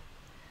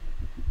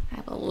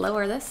 I will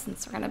lower this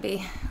since we're gonna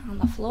be on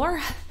the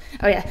floor.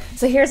 Oh yeah,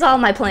 so here's all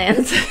my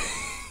plans.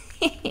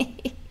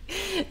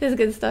 This is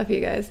good stuff, you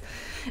guys.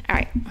 All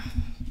right.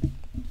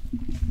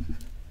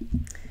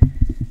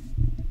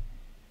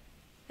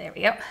 There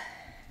we go.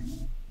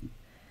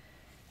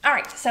 All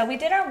right, so we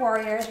did our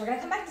warriors. We're gonna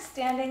come back to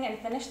standing and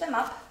finish them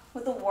up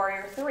with a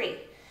warrior 3.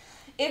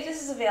 If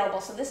this is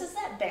available, so this is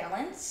that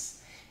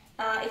balance.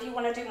 If you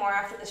want to do more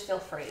after this, feel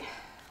free.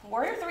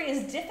 Warrior 3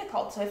 is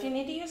difficult, so if you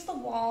need to use the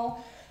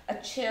wall, a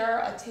chair,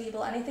 a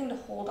table, anything to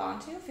hold on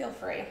to, feel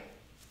free.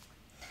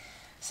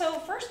 So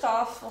first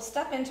off, we'll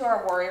step into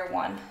our warrior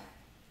 1.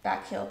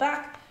 Back heel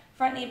back,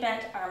 front knee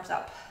bent, arms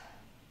up.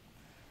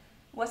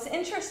 What's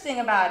interesting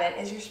about it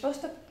is you're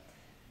supposed to,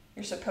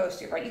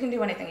 right? You can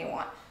do anything you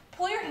want.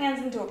 Pull your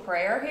hands into a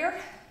prayer here,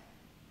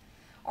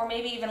 or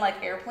maybe even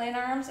like airplane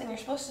arms, and you're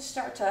supposed to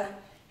start to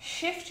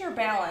shift your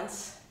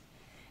balance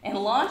and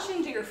launch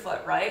into your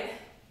foot, right?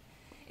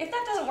 If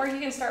that doesn't work, you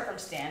can start from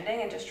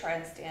standing and just try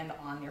and stand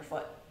on your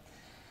foot.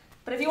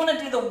 But if you want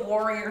to do the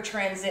warrior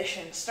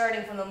transition,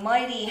 starting from the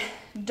mighty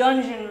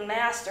dungeon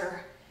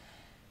master,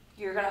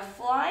 You're gonna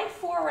fly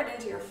forward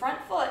into your front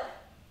foot.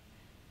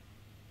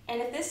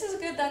 And if this is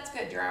good, that's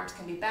good. Your arms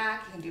can be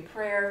back, you can do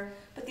prayer.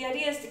 But the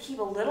idea is to keep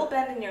a little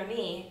bend in your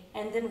knee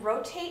and then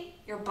rotate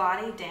your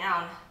body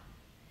down,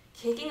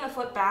 kicking the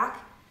foot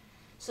back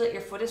so that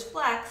your foot is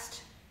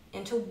flexed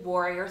into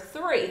warrior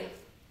three.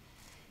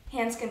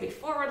 Hands can be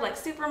forward like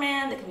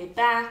Superman, they can be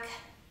back.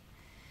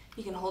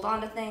 You can hold on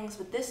to things,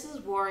 but this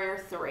is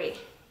warrior three.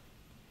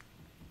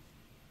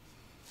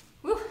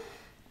 Woo.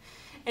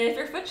 And if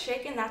your foot's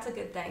shaking, that's a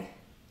good thing.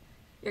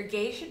 Your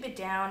gaze should be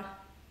down.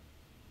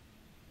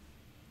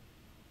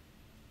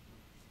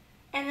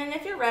 And then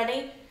if you're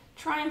ready,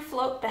 try and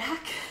float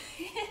back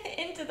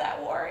into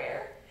that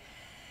warrior.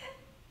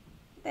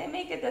 They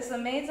make it this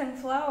amazing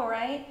flow,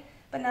 right?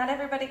 But not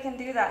everybody can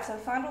do that, so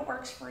find what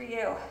works for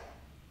you.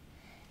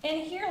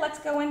 In here, let's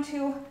go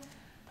into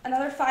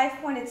another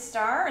 5-pointed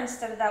star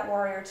instead of that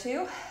warrior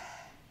two.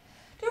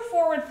 Do a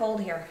forward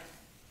fold here.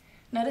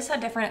 Notice how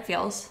different it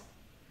feels.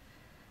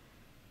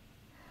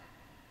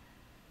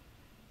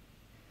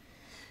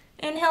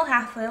 Inhale,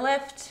 halfway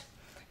lift.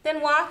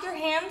 Then walk your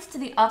hands to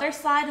the other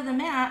side of the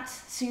mat,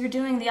 so you're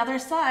doing the other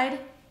side.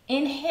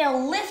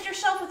 Inhale, lift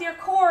yourself with your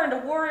core into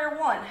warrior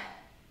one.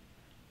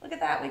 Look at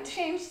that, we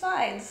changed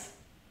sides.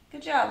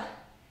 Good job.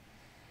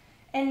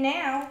 And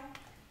now,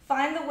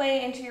 find the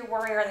way into your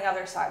warrior on the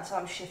other side. So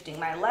I'm shifting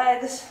my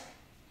legs,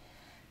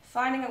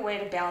 finding a way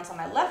to balance on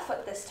my left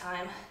foot this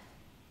time,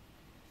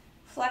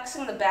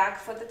 flexing the back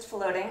foot that's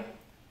floating,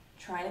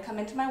 trying to come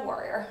into my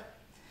warrior.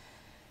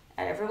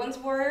 And everyone's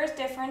warrior is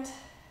different.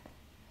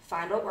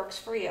 Find what works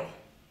for you.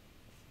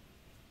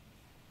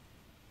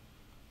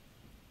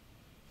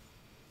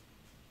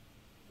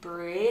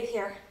 Breathe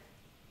here.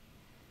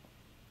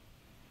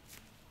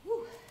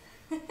 Woo.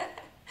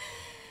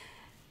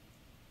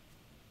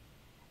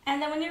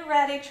 And then when you're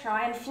ready,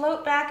 try and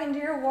float back into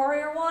your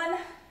warrior one.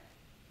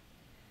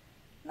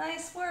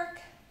 Nice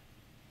work.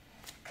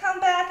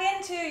 Come back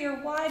into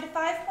your wide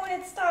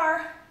 5-pointed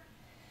star.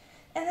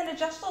 And then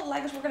adjust the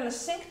legs. We're going to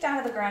sink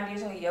down to the ground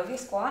using a yogi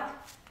squat.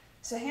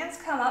 So hands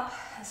come up.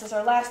 This is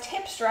our last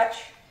hip stretch.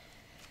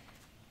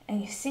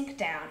 And you sink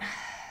down.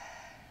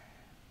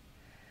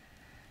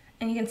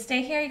 And you can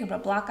stay here. You can put a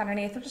block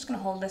underneath. We're just going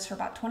to hold this for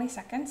about 20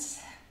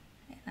 seconds.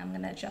 And I'm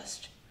going to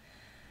adjust.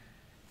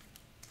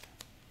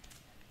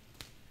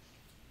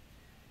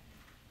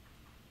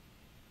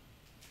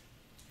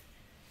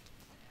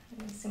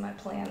 Let me see my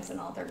plans in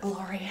all their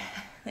glory.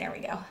 There we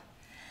go.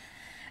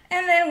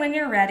 And then when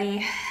you're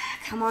ready,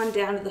 come on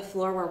down to the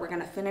floor where we're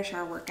going to finish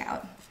our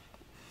workout.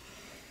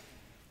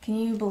 Can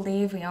you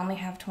believe we only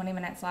have 20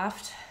 minutes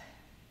left?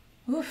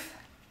 Oof.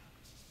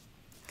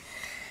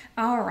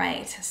 All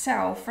right,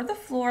 so for the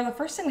floor, the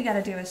first thing we got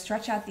to do is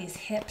stretch out these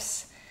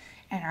hips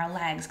and our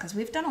legs because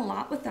we've done a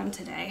lot with them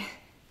today.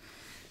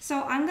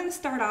 So I'm going to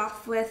start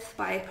off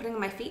by putting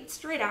my feet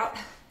straight out.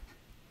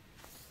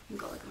 And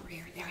go like over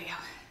here. There we go.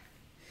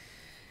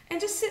 And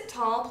just sit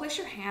tall. Place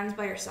your hands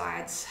by your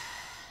sides.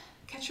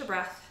 Catch your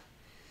breath.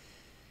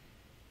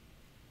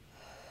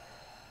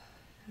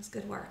 That's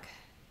good work.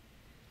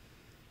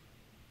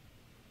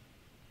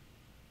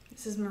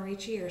 This is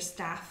Marichi or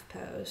staff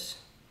pose.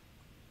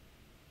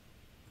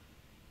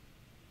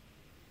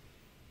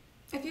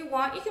 If you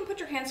want, you can put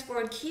your hands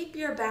forward. Keep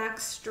your back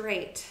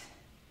straight.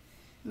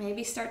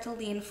 Maybe start to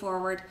lean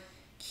forward,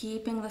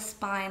 keeping the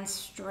spine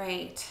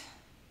straight.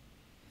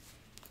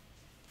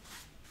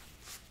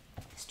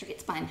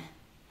 Straight spine.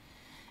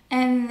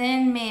 And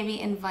then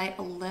maybe invite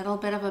a little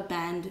bit of a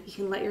bend. You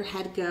can let your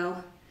head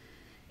go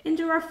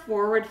into our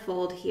forward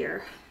fold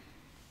here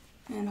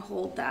and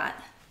hold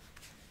that.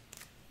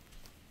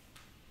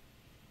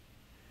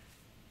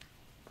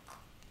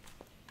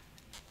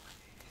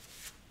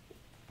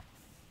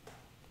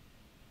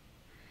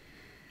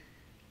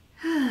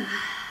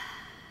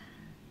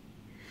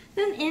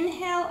 Then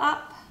inhale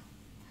up.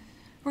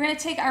 We're going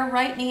to take our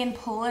right knee and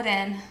pull it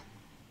in.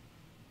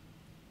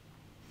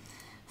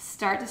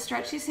 Start to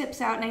stretch these hips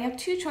out. Now you have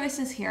two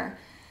choices here.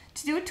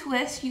 To do a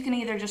twist, you can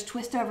either just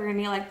twist over your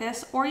knee like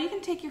this, or you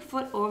can take your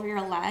foot over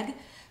your leg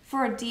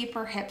for a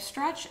deeper hip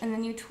stretch, and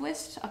then you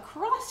twist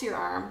across your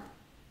arm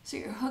so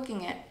you're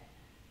hooking it.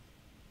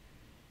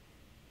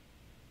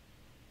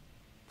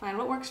 Find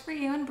what works for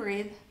you and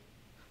breathe.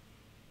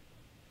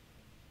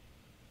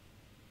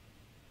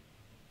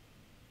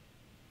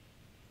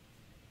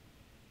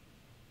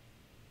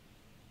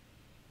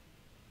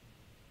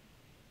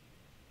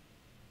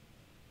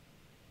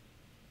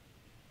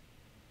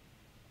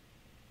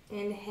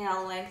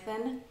 Inhale,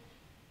 lengthen.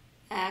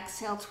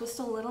 Exhale, twist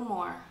a little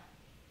more.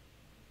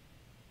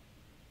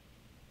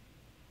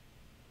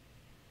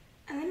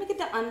 And then we get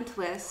to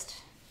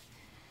untwist.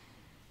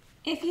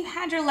 If you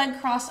had your leg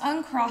crossed,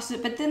 uncross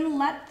it, but then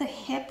let the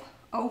hip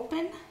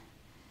open.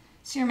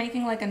 So you're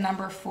making like a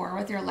number 4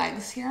 with your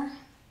legs here.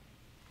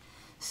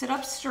 Sit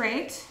up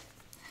straight.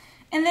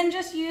 And then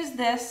just use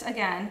this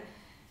again.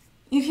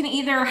 You can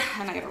either,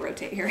 I'm not gonna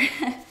rotate here.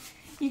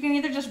 You can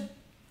either just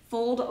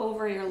fold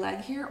over your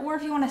leg here, or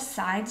if you want a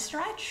side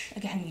stretch,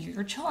 again,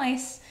 your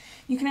choice,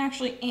 you can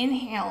actually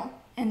inhale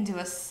and do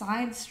a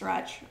side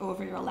stretch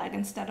over your leg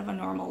instead of a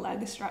normal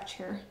leg stretch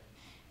here.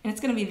 And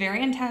it's going to be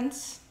very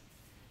intense,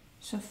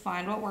 so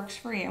find what works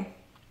for you.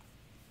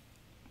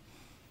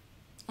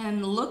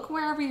 And look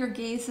wherever your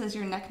gaze says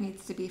your neck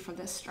needs to be for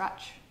this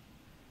stretch.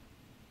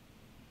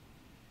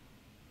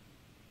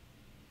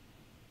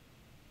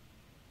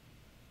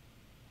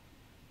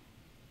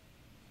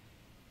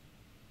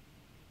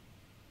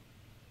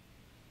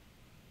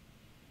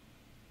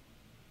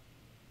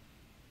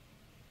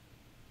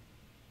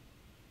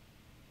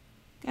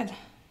 Good.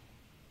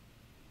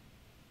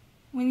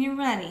 When you're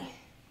ready,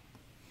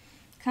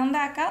 come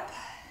back up,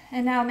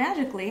 and now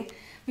magically,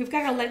 we've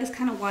got our legs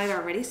kind of wide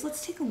already, so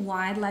let's take a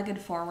wide-legged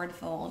forward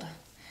fold.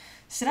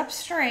 Sit up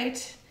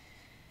straight,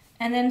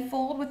 and then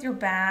fold with your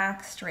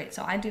back straight.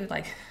 So I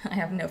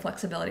have no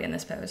flexibility in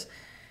this pose.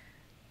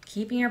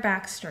 Keeping your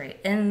back straight,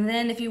 and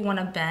then if you want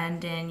to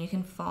bend in, you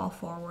can fall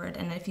forward,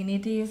 and if you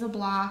need to use a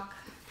block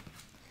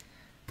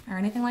or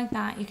anything like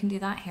that, you can do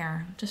that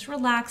here. Just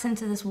relax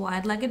into this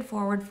wide-legged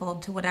forward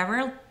fold to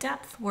whatever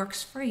depth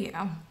works for you.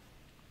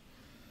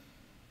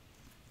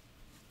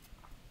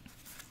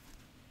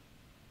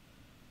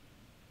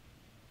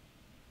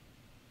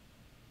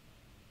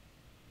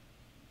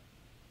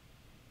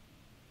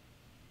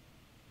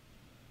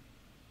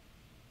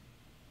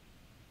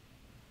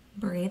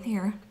 Breathe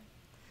here.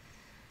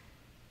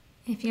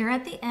 If you're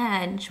at the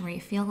edge where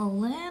you feel a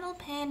little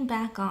pain,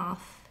 back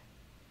off.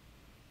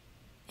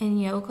 In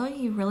yoga,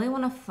 you really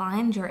want to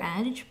find your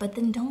edge, but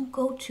then don't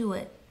go to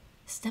it.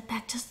 Step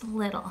back just a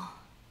little.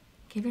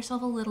 Give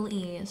yourself a little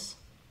ease.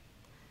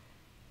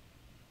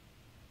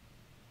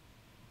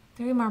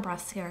 3 more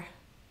breaths here.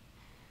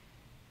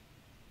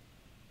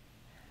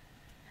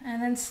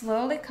 And then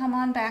slowly come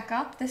on back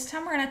up. This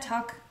time we're going to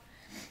tuck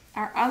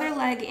our other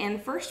leg in.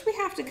 First, we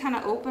have to kind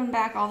of open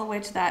back all the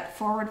way to that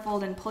forward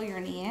fold and pull your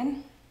knee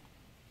in.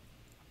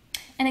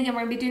 And again,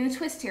 we're going to be doing the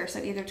twist here. So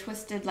either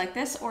twisted like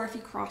this, or if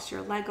you cross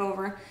your leg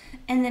over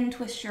and then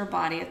twist your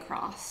body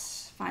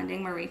across.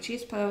 Finding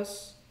Marici's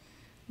pose,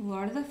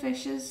 Lord of the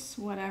Fishes,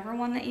 whatever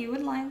one that you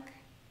would like.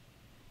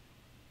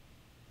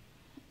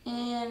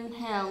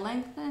 Inhale,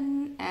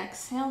 lengthen.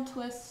 Exhale,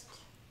 twist.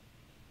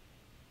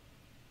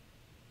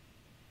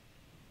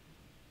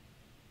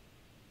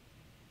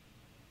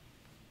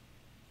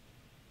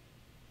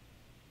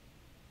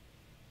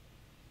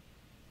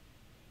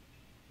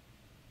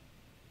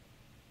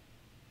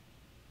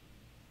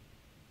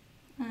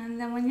 And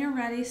then when you're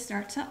ready,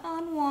 start to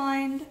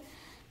unwind,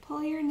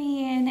 pull your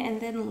knee in,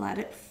 and then let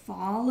it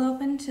fall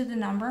open to the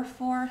number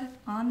 4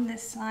 on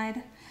this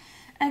side.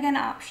 Again,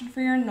 option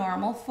for your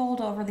normal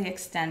fold over the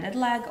extended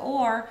leg,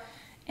 or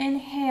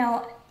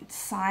inhale,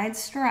 side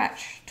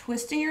stretch,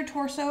 twisting your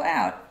torso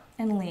out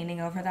and leaning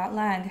over that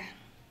leg.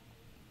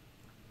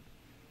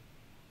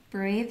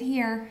 Breathe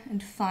here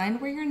and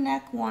find where your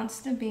neck wants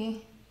to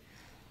be.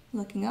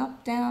 Looking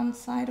up, down,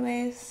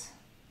 sideways.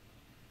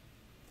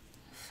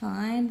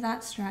 Find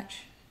that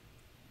stretch.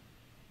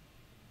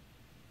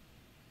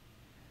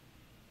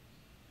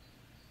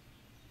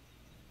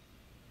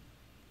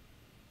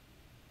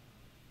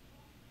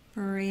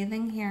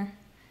 Breathing here.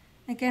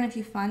 Again, if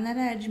you find that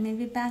edge,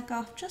 maybe back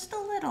off just a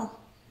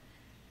little.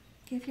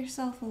 Give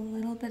yourself a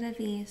little bit of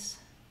ease.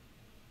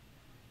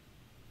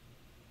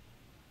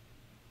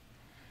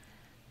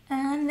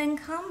 And then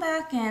come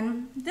back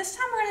in. This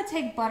time we're going to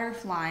take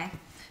butterfly.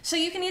 So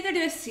you can either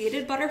do a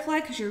seated butterfly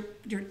because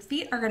your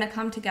feet are going to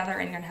come together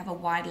and you're going to have a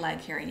wide leg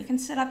here. And you can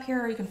sit up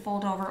here or you can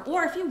fold over.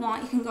 Or if you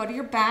want, you can go to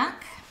your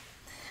back.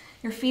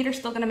 Your feet are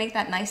still going to make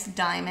that nice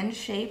diamond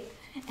shape.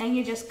 And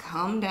you just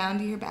come down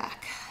to your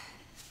back.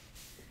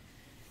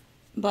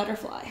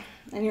 Butterfly.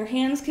 And your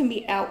hands can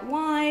be out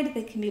wide.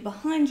 They can be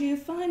behind you.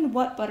 Find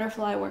what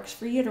butterfly works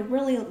for you to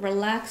really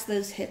relax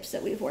those hips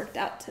that we've worked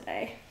out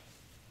today.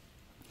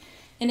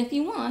 And if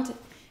you want,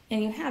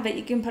 and you have it,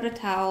 you can put a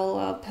towel,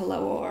 a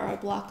pillow, or a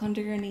block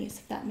under your knees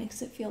if that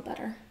makes it feel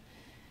better.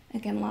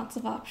 Again, lots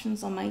of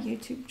options on my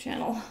YouTube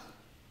channel.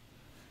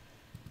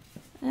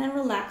 And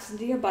relax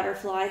into your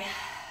butterfly.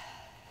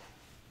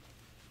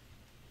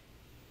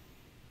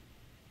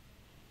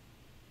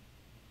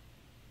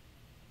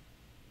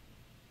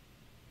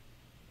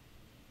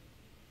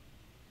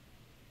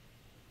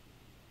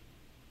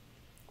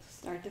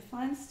 Start to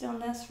find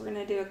stillness. We're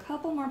going to do a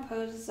couple more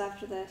poses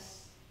after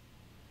this.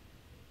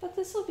 But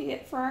this will be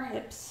it for our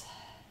hips.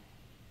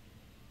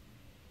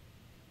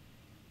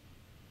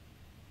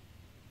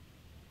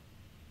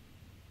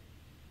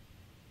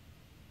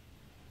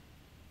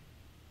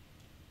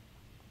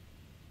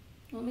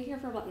 We'll be here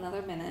for about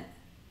another minute.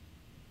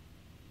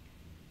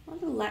 Want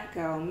to let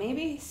go.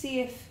 Maybe see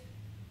if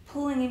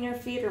pulling in your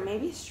feet or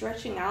maybe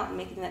stretching out and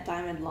making that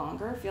diamond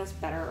longer feels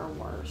better or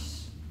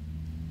worse.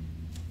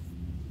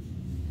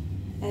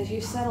 As you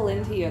settle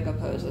into yoga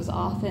poses,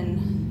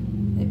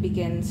 often it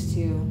begins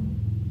to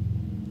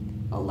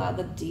allow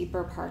the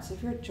deeper parts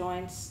of your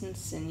joints and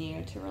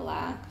sinew to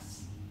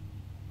relax.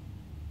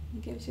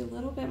 It gives you a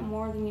little bit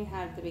more than you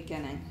had at the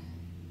beginning.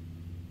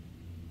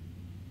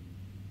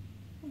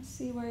 Let's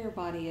see where your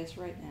body is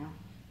right now.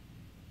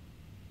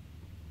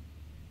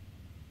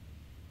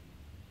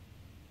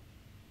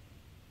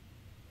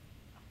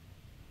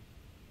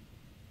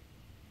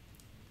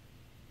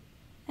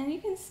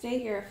 can stay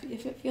here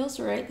if it feels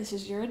right. This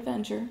is your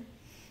adventure.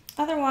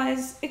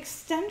 Otherwise,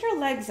 extend your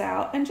legs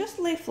out and just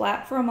lay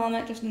flat for a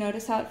moment. Just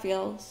notice how it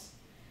feels.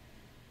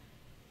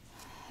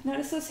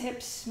 Notice those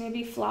hips,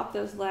 maybe flop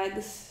those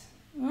legs.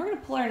 And we're going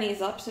to pull our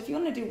knees up. So if you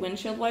want to do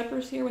windshield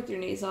wipers here with your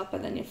knees up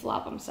and then you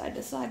flop them side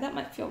to side, that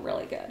might feel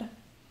really good.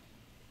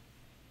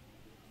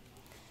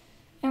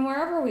 And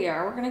wherever we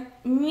are, we're going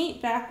to meet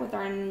back with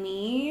our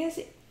knees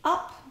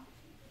up,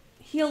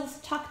 heels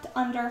tucked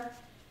under.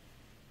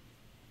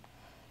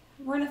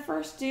 We're going to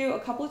first do a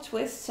couple of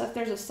twists. So if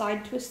there's a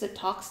side twist that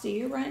talks to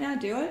you right now,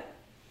 do it.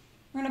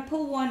 We're going to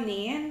pull one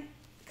knee in,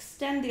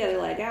 extend the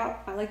other leg out.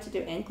 I like to do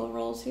ankle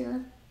rolls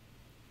here.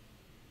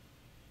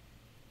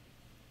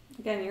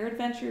 Again, your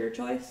adventure, your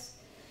choice.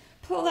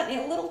 Pull that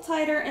knee a little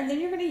tighter, and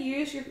then you're going to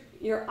use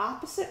your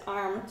opposite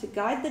arm to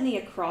guide the knee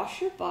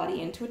across your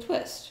body into a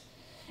twist.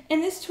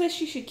 In this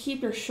twist, you should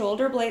keep your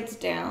shoulder blades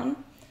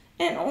down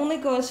and only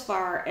go as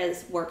far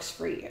as works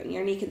for you.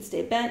 Your knee can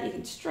stay bent, you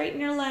can straighten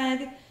your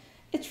leg,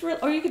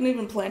 or you can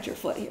even plant your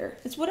foot here.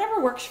 It's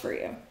whatever works for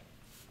you.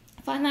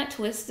 Find that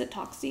twist that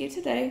talks to you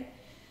today.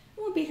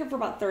 We'll be here for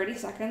about 30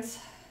 seconds.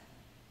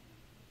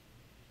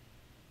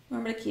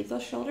 Remember to keep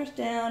those shoulders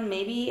down.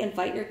 Maybe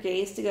invite your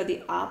gaze to go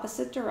the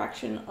opposite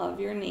direction of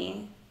your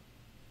knee.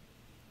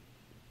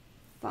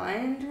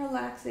 Find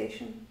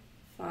relaxation.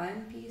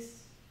 Find peace.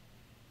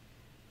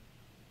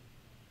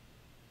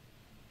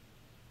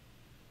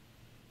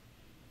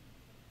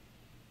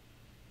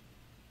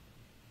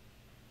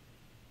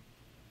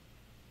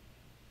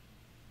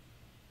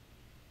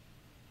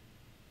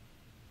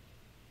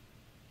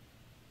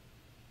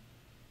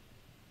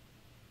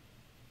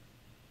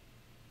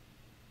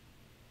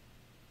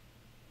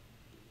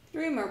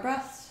 Three more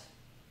breaths.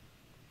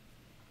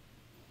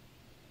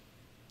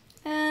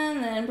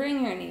 And then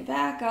bring your knee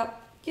back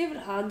up. Give it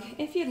a hug.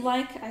 If you'd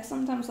like, I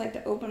sometimes like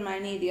to open my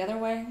knee the other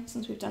way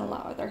since we've done a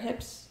lot with our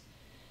hips.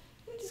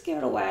 And just give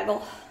it a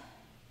waggle.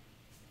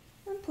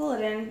 And pull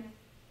it in.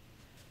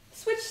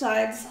 Switch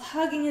sides,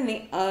 hugging in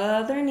the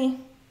other knee.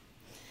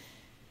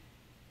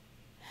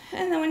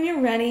 And then when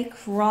you're ready,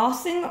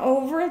 crossing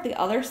over the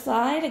other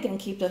side. Again,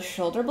 keep those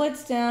shoulder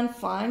blades down.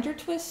 Find your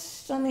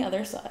twist on the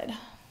other side.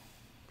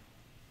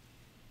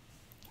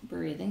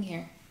 Breathing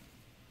here.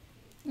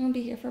 We'll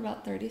be here for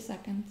about 30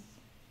 seconds.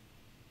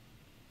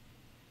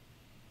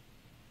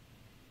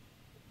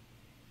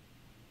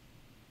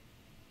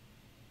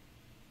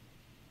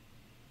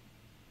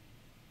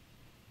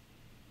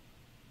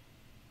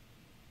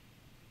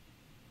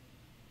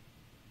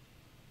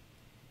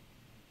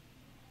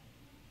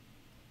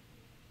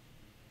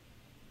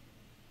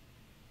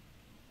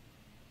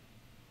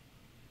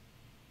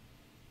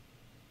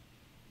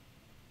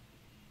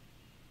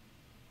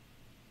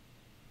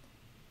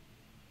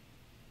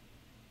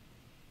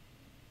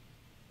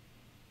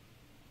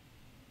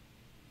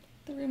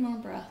 Three more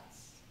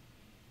breaths.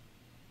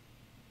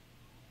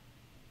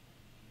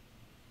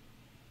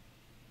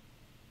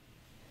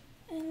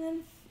 And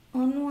then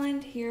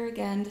unwind here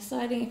again,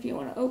 deciding if you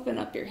want to open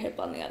up your hip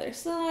on the other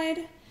side.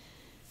 And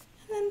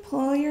then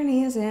pull your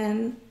knees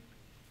in.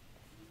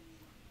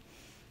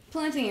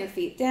 Planting your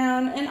feet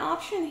down. An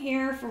option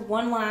here for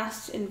one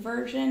last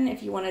inversion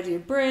if you want to do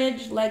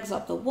bridge, legs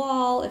up the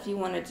wall, if you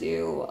want to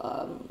do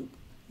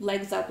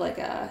legs up like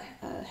a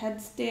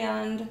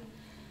headstand.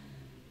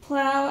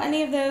 Plow,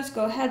 any of those,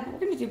 go ahead. We're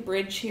going to do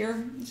bridge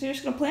here. So you're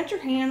just going to plant your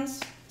hands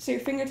so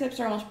your fingertips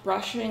are almost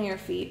brushing your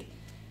feet.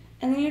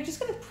 And then you're just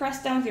going to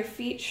press down with your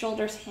feet,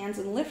 shoulders, hands,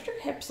 and lift your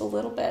hips a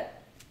little bit.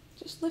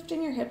 Just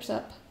lifting your hips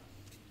up.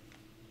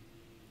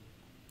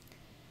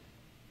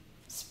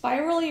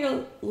 Spiral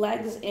your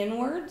legs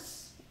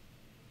inwards,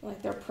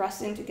 like they're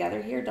pressing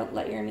together here. Don't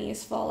let your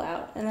knees fall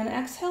out. And then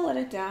exhale, let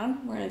it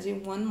down. We're going to do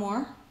one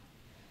more.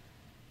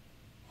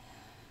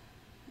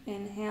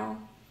 Inhale.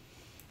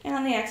 And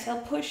on the exhale,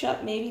 push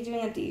up, maybe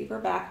doing a deeper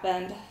back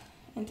bend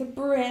into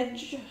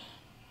bridge.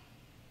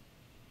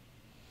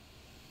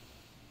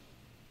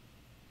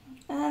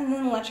 And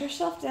then let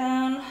yourself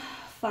down.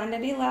 Find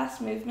any last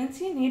movements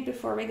you need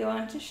before we go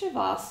into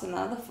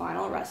Shavasana, the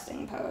final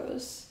resting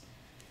pose.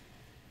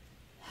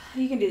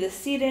 You can do this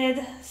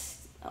seated,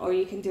 or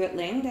you can do it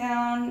laying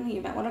down.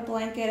 You might want a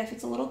blanket if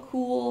it's a little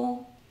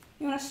cool.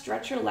 You want to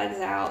stretch your legs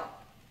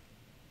out.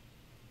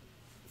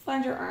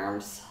 Find your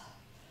arms.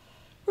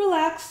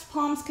 Relaxed,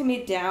 palms can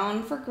be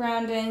down for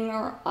grounding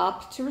or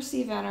up to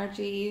receive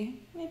energy.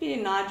 Maybe you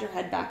nod your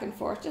head back and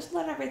forth. Just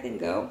let everything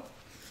go.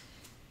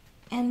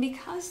 And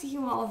because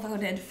you all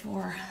voted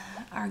for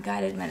our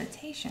guided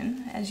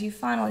meditation, as you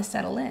finally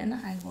settle in,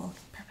 I will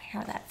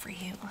prepare that for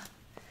you.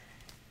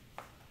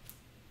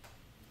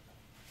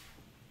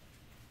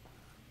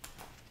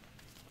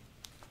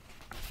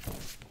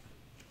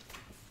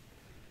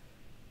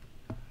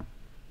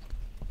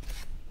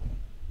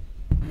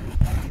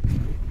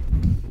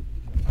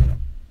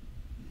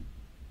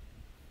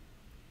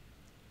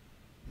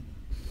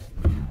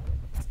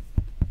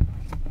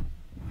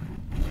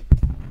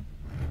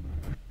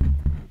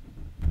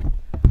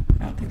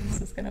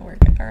 Going to work.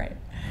 All right.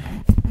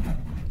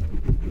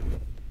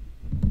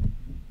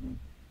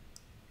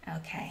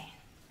 okay.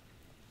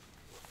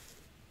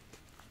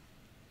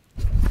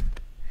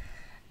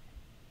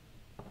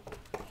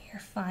 You're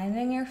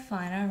finding your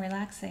final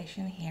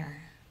relaxation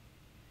here.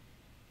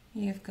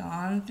 You've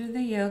gone through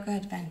the yoga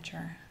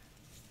adventure,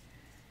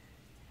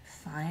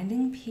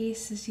 finding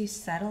peace as you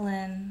settle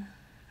in,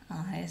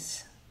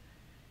 eyes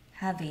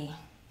heavy,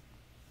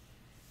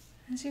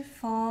 as you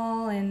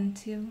fall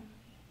into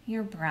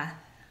your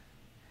breath.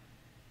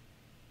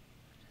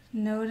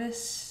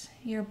 Notice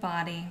your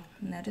body,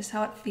 notice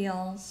how it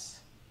feels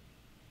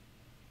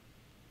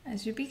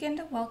as you begin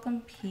to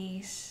welcome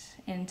peace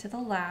into the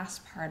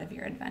last part of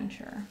your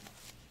adventure.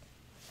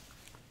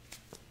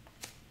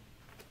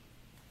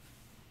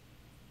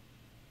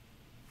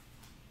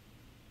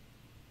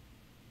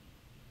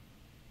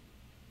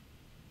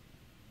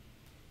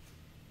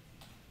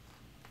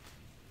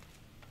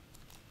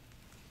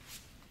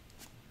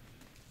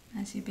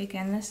 As you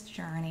begin this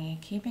journey,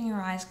 keeping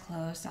your eyes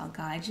closed, I'll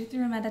guide you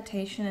through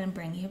meditation and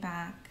bring you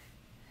back.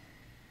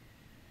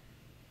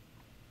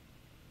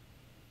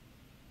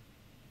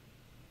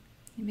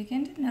 You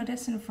begin to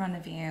notice in front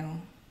of you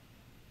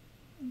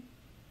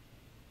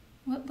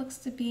what looks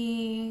to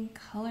be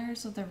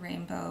colors of the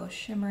rainbow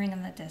shimmering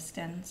in the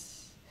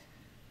distance,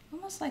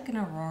 almost like an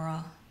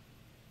aurora.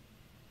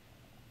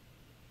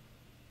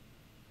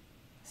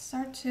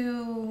 Start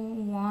to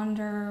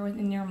wander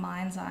within your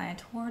mind's eye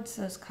towards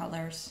those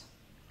colors.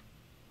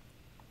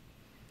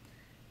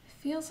 It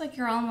feels like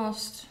you're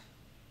almost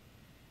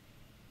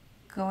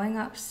going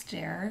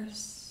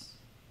upstairs,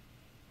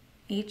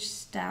 each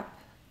step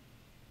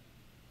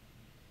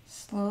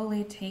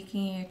slowly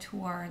taking you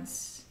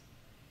towards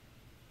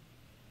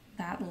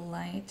that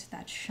light,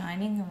 that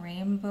shining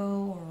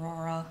rainbow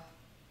aurora.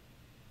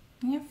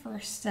 In your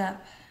first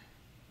step,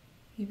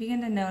 you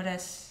begin to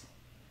notice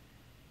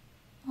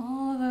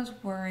all of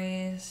those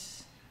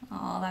worries,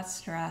 all that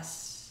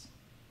stress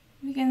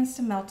begins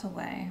to melt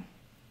away.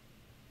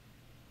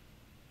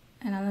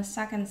 And on the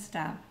second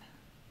step,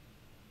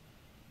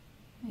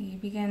 you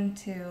begin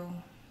to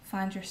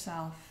find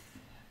yourself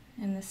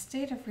in the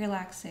state of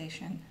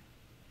relaxation.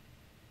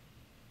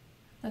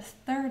 The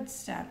third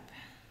step,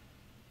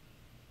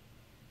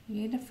 you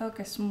need to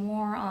focus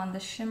more on the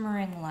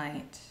shimmering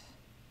light,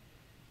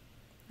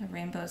 the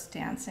rainbows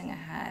dancing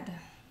ahead,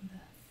 the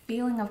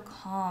feeling of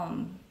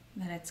calm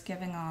that it's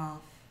giving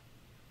off.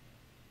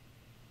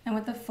 And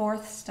with the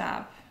fourth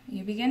step,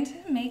 you begin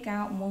to make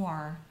out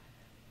more.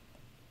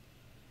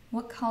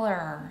 What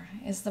color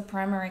is the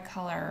primary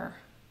color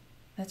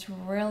that's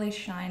really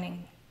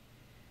shining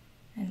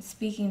and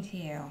speaking to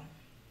you?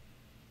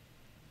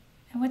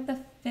 And with the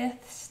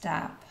fifth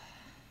step,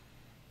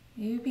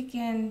 you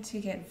begin to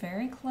get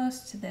very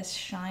close to this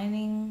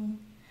shining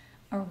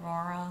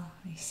aurora.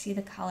 You see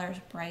the colors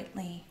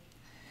brightly,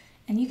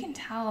 and you can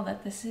tell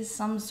that this is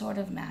some sort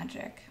of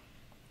magic,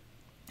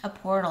 a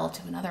portal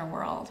to another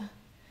world.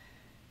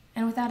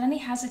 And without any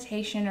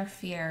hesitation or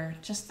fear,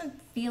 just the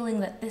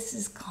feeling that this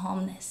is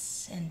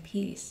calmness and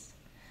peace,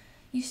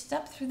 you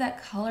step through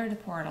that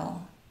colored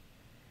portal.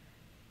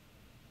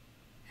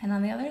 And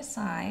on the other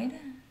side,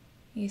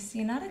 you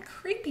see not a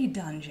creepy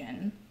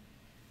dungeon,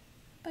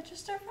 but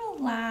just a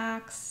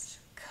relaxed,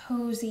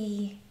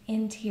 cozy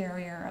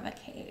interior of a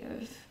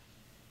cave.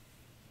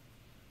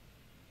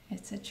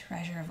 It's a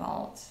treasure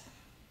vault.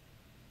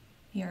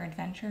 Your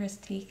adventure has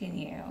taken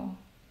you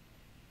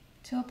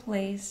to a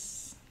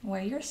place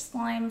where your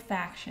slime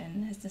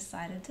faction has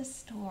decided to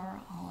store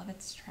all of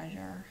its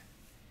treasure.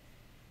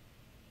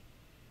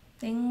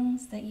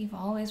 Things that you've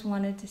always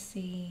wanted to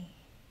see.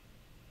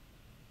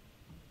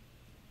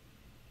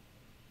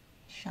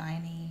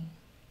 Shiny,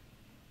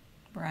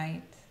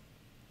 bright,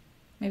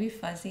 maybe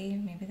fuzzy,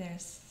 maybe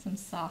there's some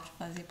soft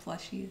fuzzy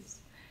plushies.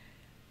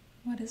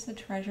 What is the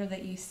treasure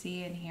that you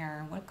see in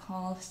here? What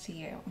calls to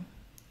you?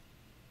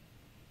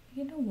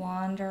 Begin to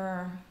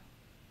wander,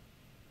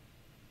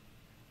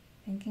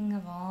 thinking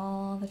of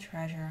all the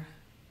treasure.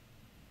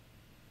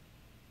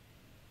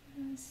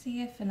 And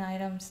see if an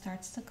item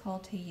starts to call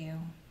to you.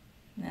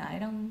 An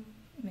item,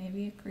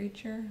 maybe a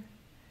creature,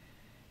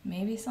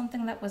 maybe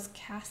something that was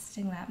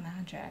casting that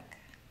magic.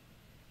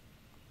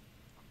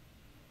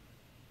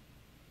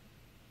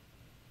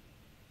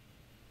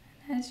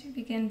 And as you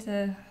begin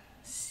to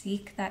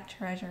seek that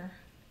treasure,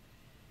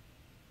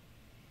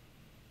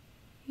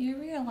 you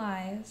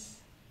realize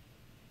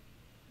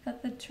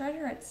that the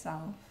treasure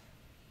itself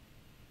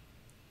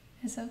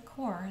is, of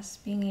course,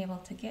 being able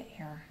to get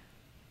here.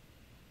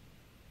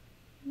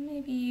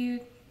 Maybe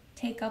you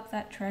take up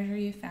that treasure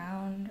you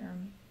found, or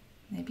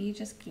maybe you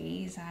just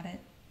gaze at it.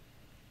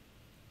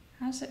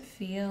 How does it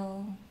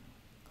feel?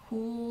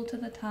 Cool to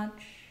the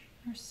touch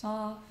or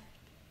soft?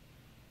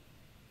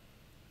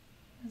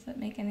 Does it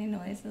make any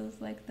noises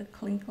like the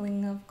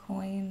clinkling of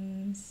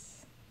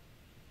coins?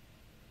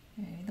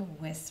 Maybe the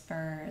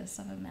whispers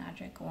of a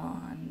magic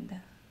wand?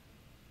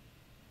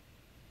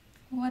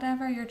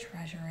 Whatever your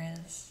treasure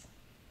is,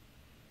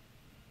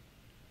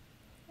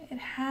 it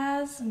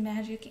has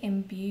magic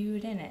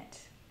imbued in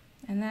it.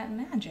 And that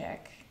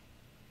magic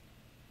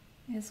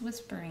is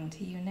whispering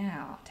to you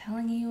now,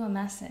 telling you a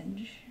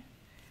message,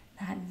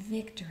 that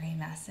victory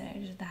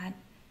message, that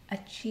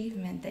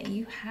achievement that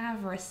you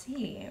have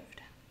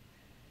received.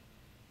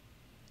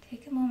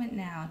 Take a moment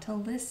now to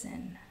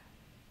listen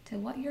to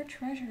what your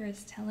treasure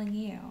is telling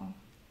you.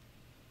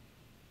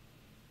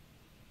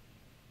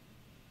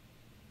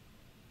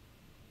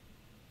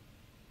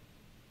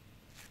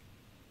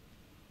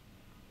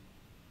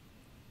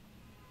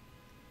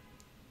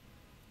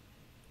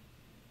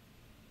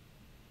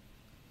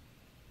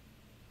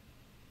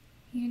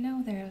 You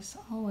know there's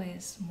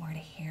always more to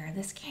hear.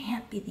 This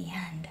can't be the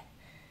end.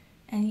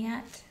 And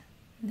yet,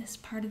 this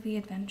part of the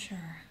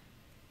adventure,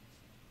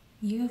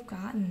 you have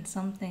gotten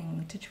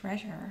something to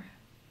treasure.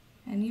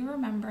 And you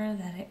remember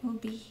that it will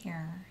be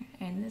here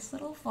in this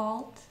little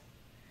vault,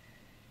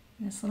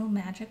 in this little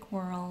magic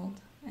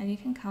world, and you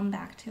can come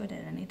back to it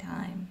at any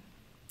time.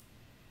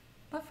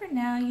 But for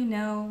now, you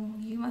know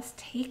you must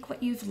take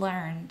what you've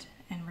learned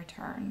and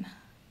return.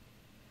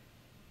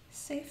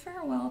 Say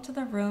farewell to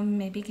the room,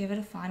 maybe give it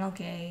a final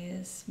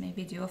gaze,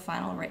 maybe do a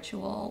final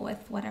ritual with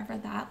whatever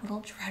that little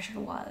treasure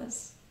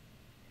was.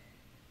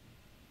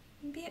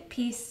 Be at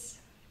peace,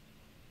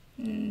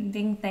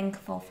 being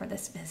thankful for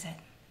this visit.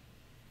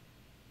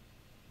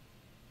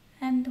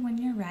 And when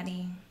you're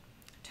ready,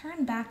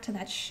 turn back to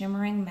that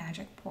shimmering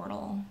magic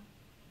portal.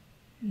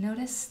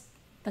 Notice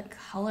the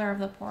color of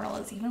the portal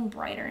is even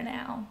brighter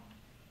now,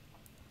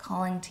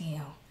 calling to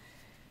you,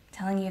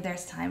 telling you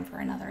there's time for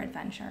another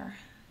adventure.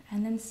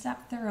 And then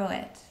step through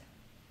it,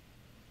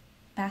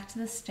 back to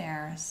the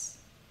stairs.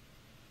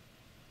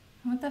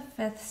 And with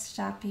the 5th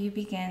step, you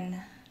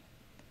begin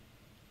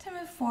to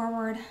move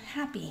forward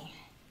happy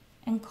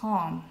and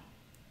calm.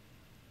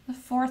 The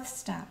 4th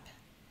step,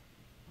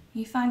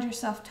 you find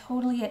yourself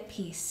totally at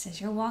peace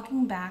as you're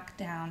walking back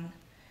down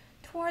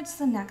towards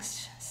the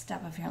next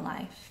step of your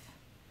life.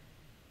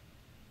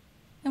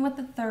 And with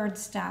the 3rd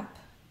step,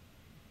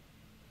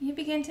 you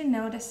begin to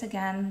notice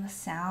again the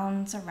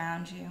sounds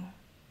around you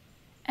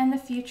and the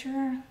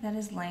future that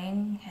is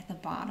laying at the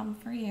bottom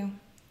for you.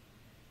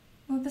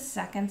 With the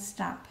 2nd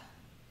step,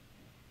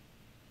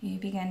 you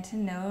begin to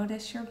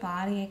notice your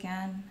body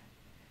again,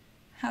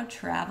 how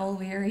travel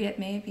weary it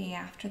may be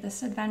after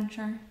this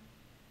adventure,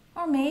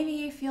 or maybe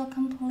you feel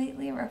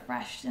completely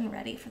refreshed and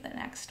ready for the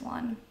next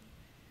one.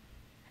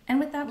 And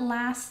with that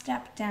last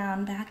step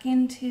down back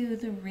into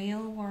the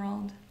real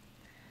world,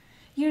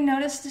 you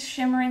notice the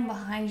shimmering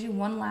behind you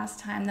one last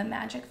time, the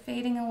magic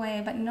fading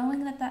away, but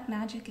knowing that that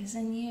magic is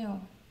in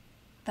you,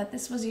 that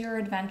this was your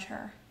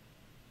adventure,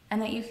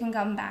 and that you can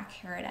come back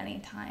here at any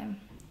time.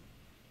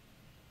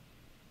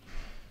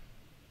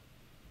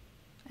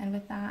 And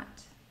with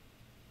that,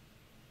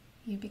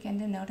 you begin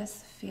to notice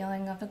the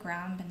feeling of the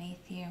ground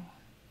beneath you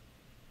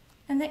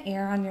and the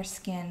air on your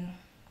skin.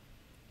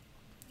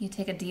 You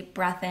take a deep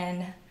breath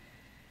in,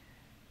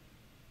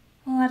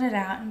 let it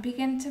out, and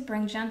begin to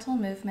bring gentle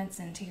movements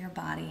into your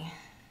body.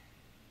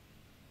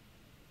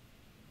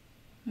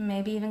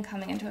 Maybe even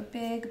coming into a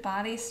big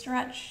body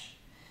stretch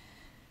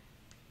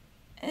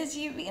as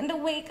you begin to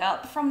wake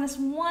up from this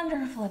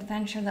wonderful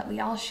adventure that we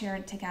all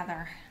shared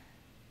together.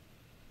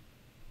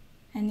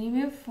 And you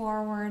move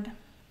forward,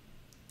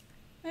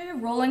 maybe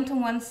rolling to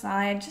one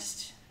side,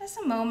 just as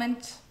a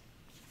moment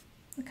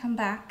to come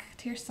back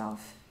to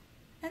yourself,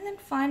 and then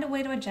find a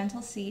way to a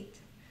gentle seat.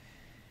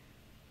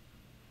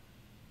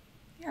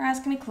 Your eyes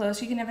can be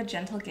closed, you can have a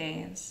gentle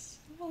gaze.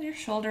 Roll your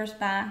shoulders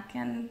back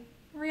and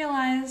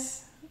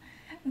realize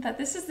that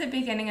this is the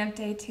beginning of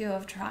day 2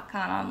 of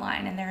TrotCon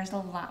Online, and there's a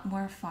lot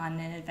more fun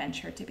and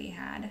adventure to be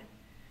had.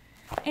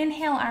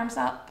 Inhale, arms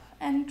up,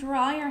 and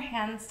draw your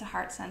hands to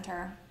heart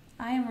center.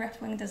 I am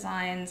Riftwing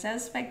Designs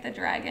as Spike the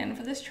Dragon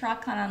for this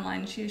TrotCon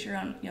Online Choose Your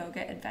Own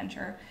Yoga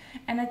adventure,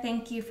 and I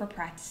thank you for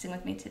practicing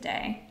with me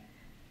today.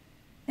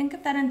 Think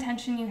of that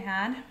intention you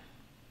had.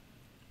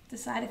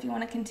 Decide if you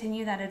want to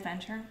continue that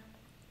adventure.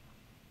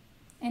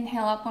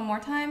 Inhale up one more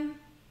time.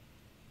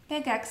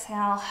 Big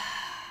exhale.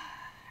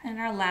 And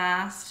our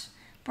last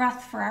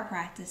breath for our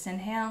practice.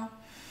 Inhale.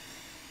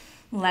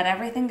 Let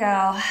everything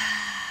go.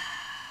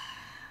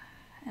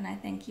 And I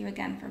thank you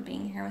again for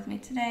being here with me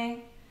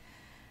today.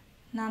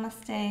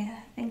 Namaste.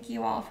 Thank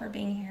you all for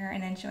being here,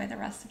 and enjoy the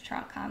rest of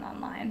TrotCon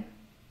Online.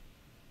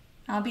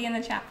 I'll be in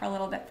the chat for a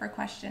little bit for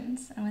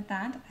questions. And with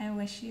that, I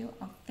wish you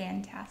a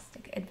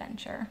fantastic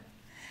adventure.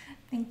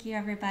 Thank you,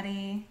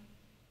 everybody.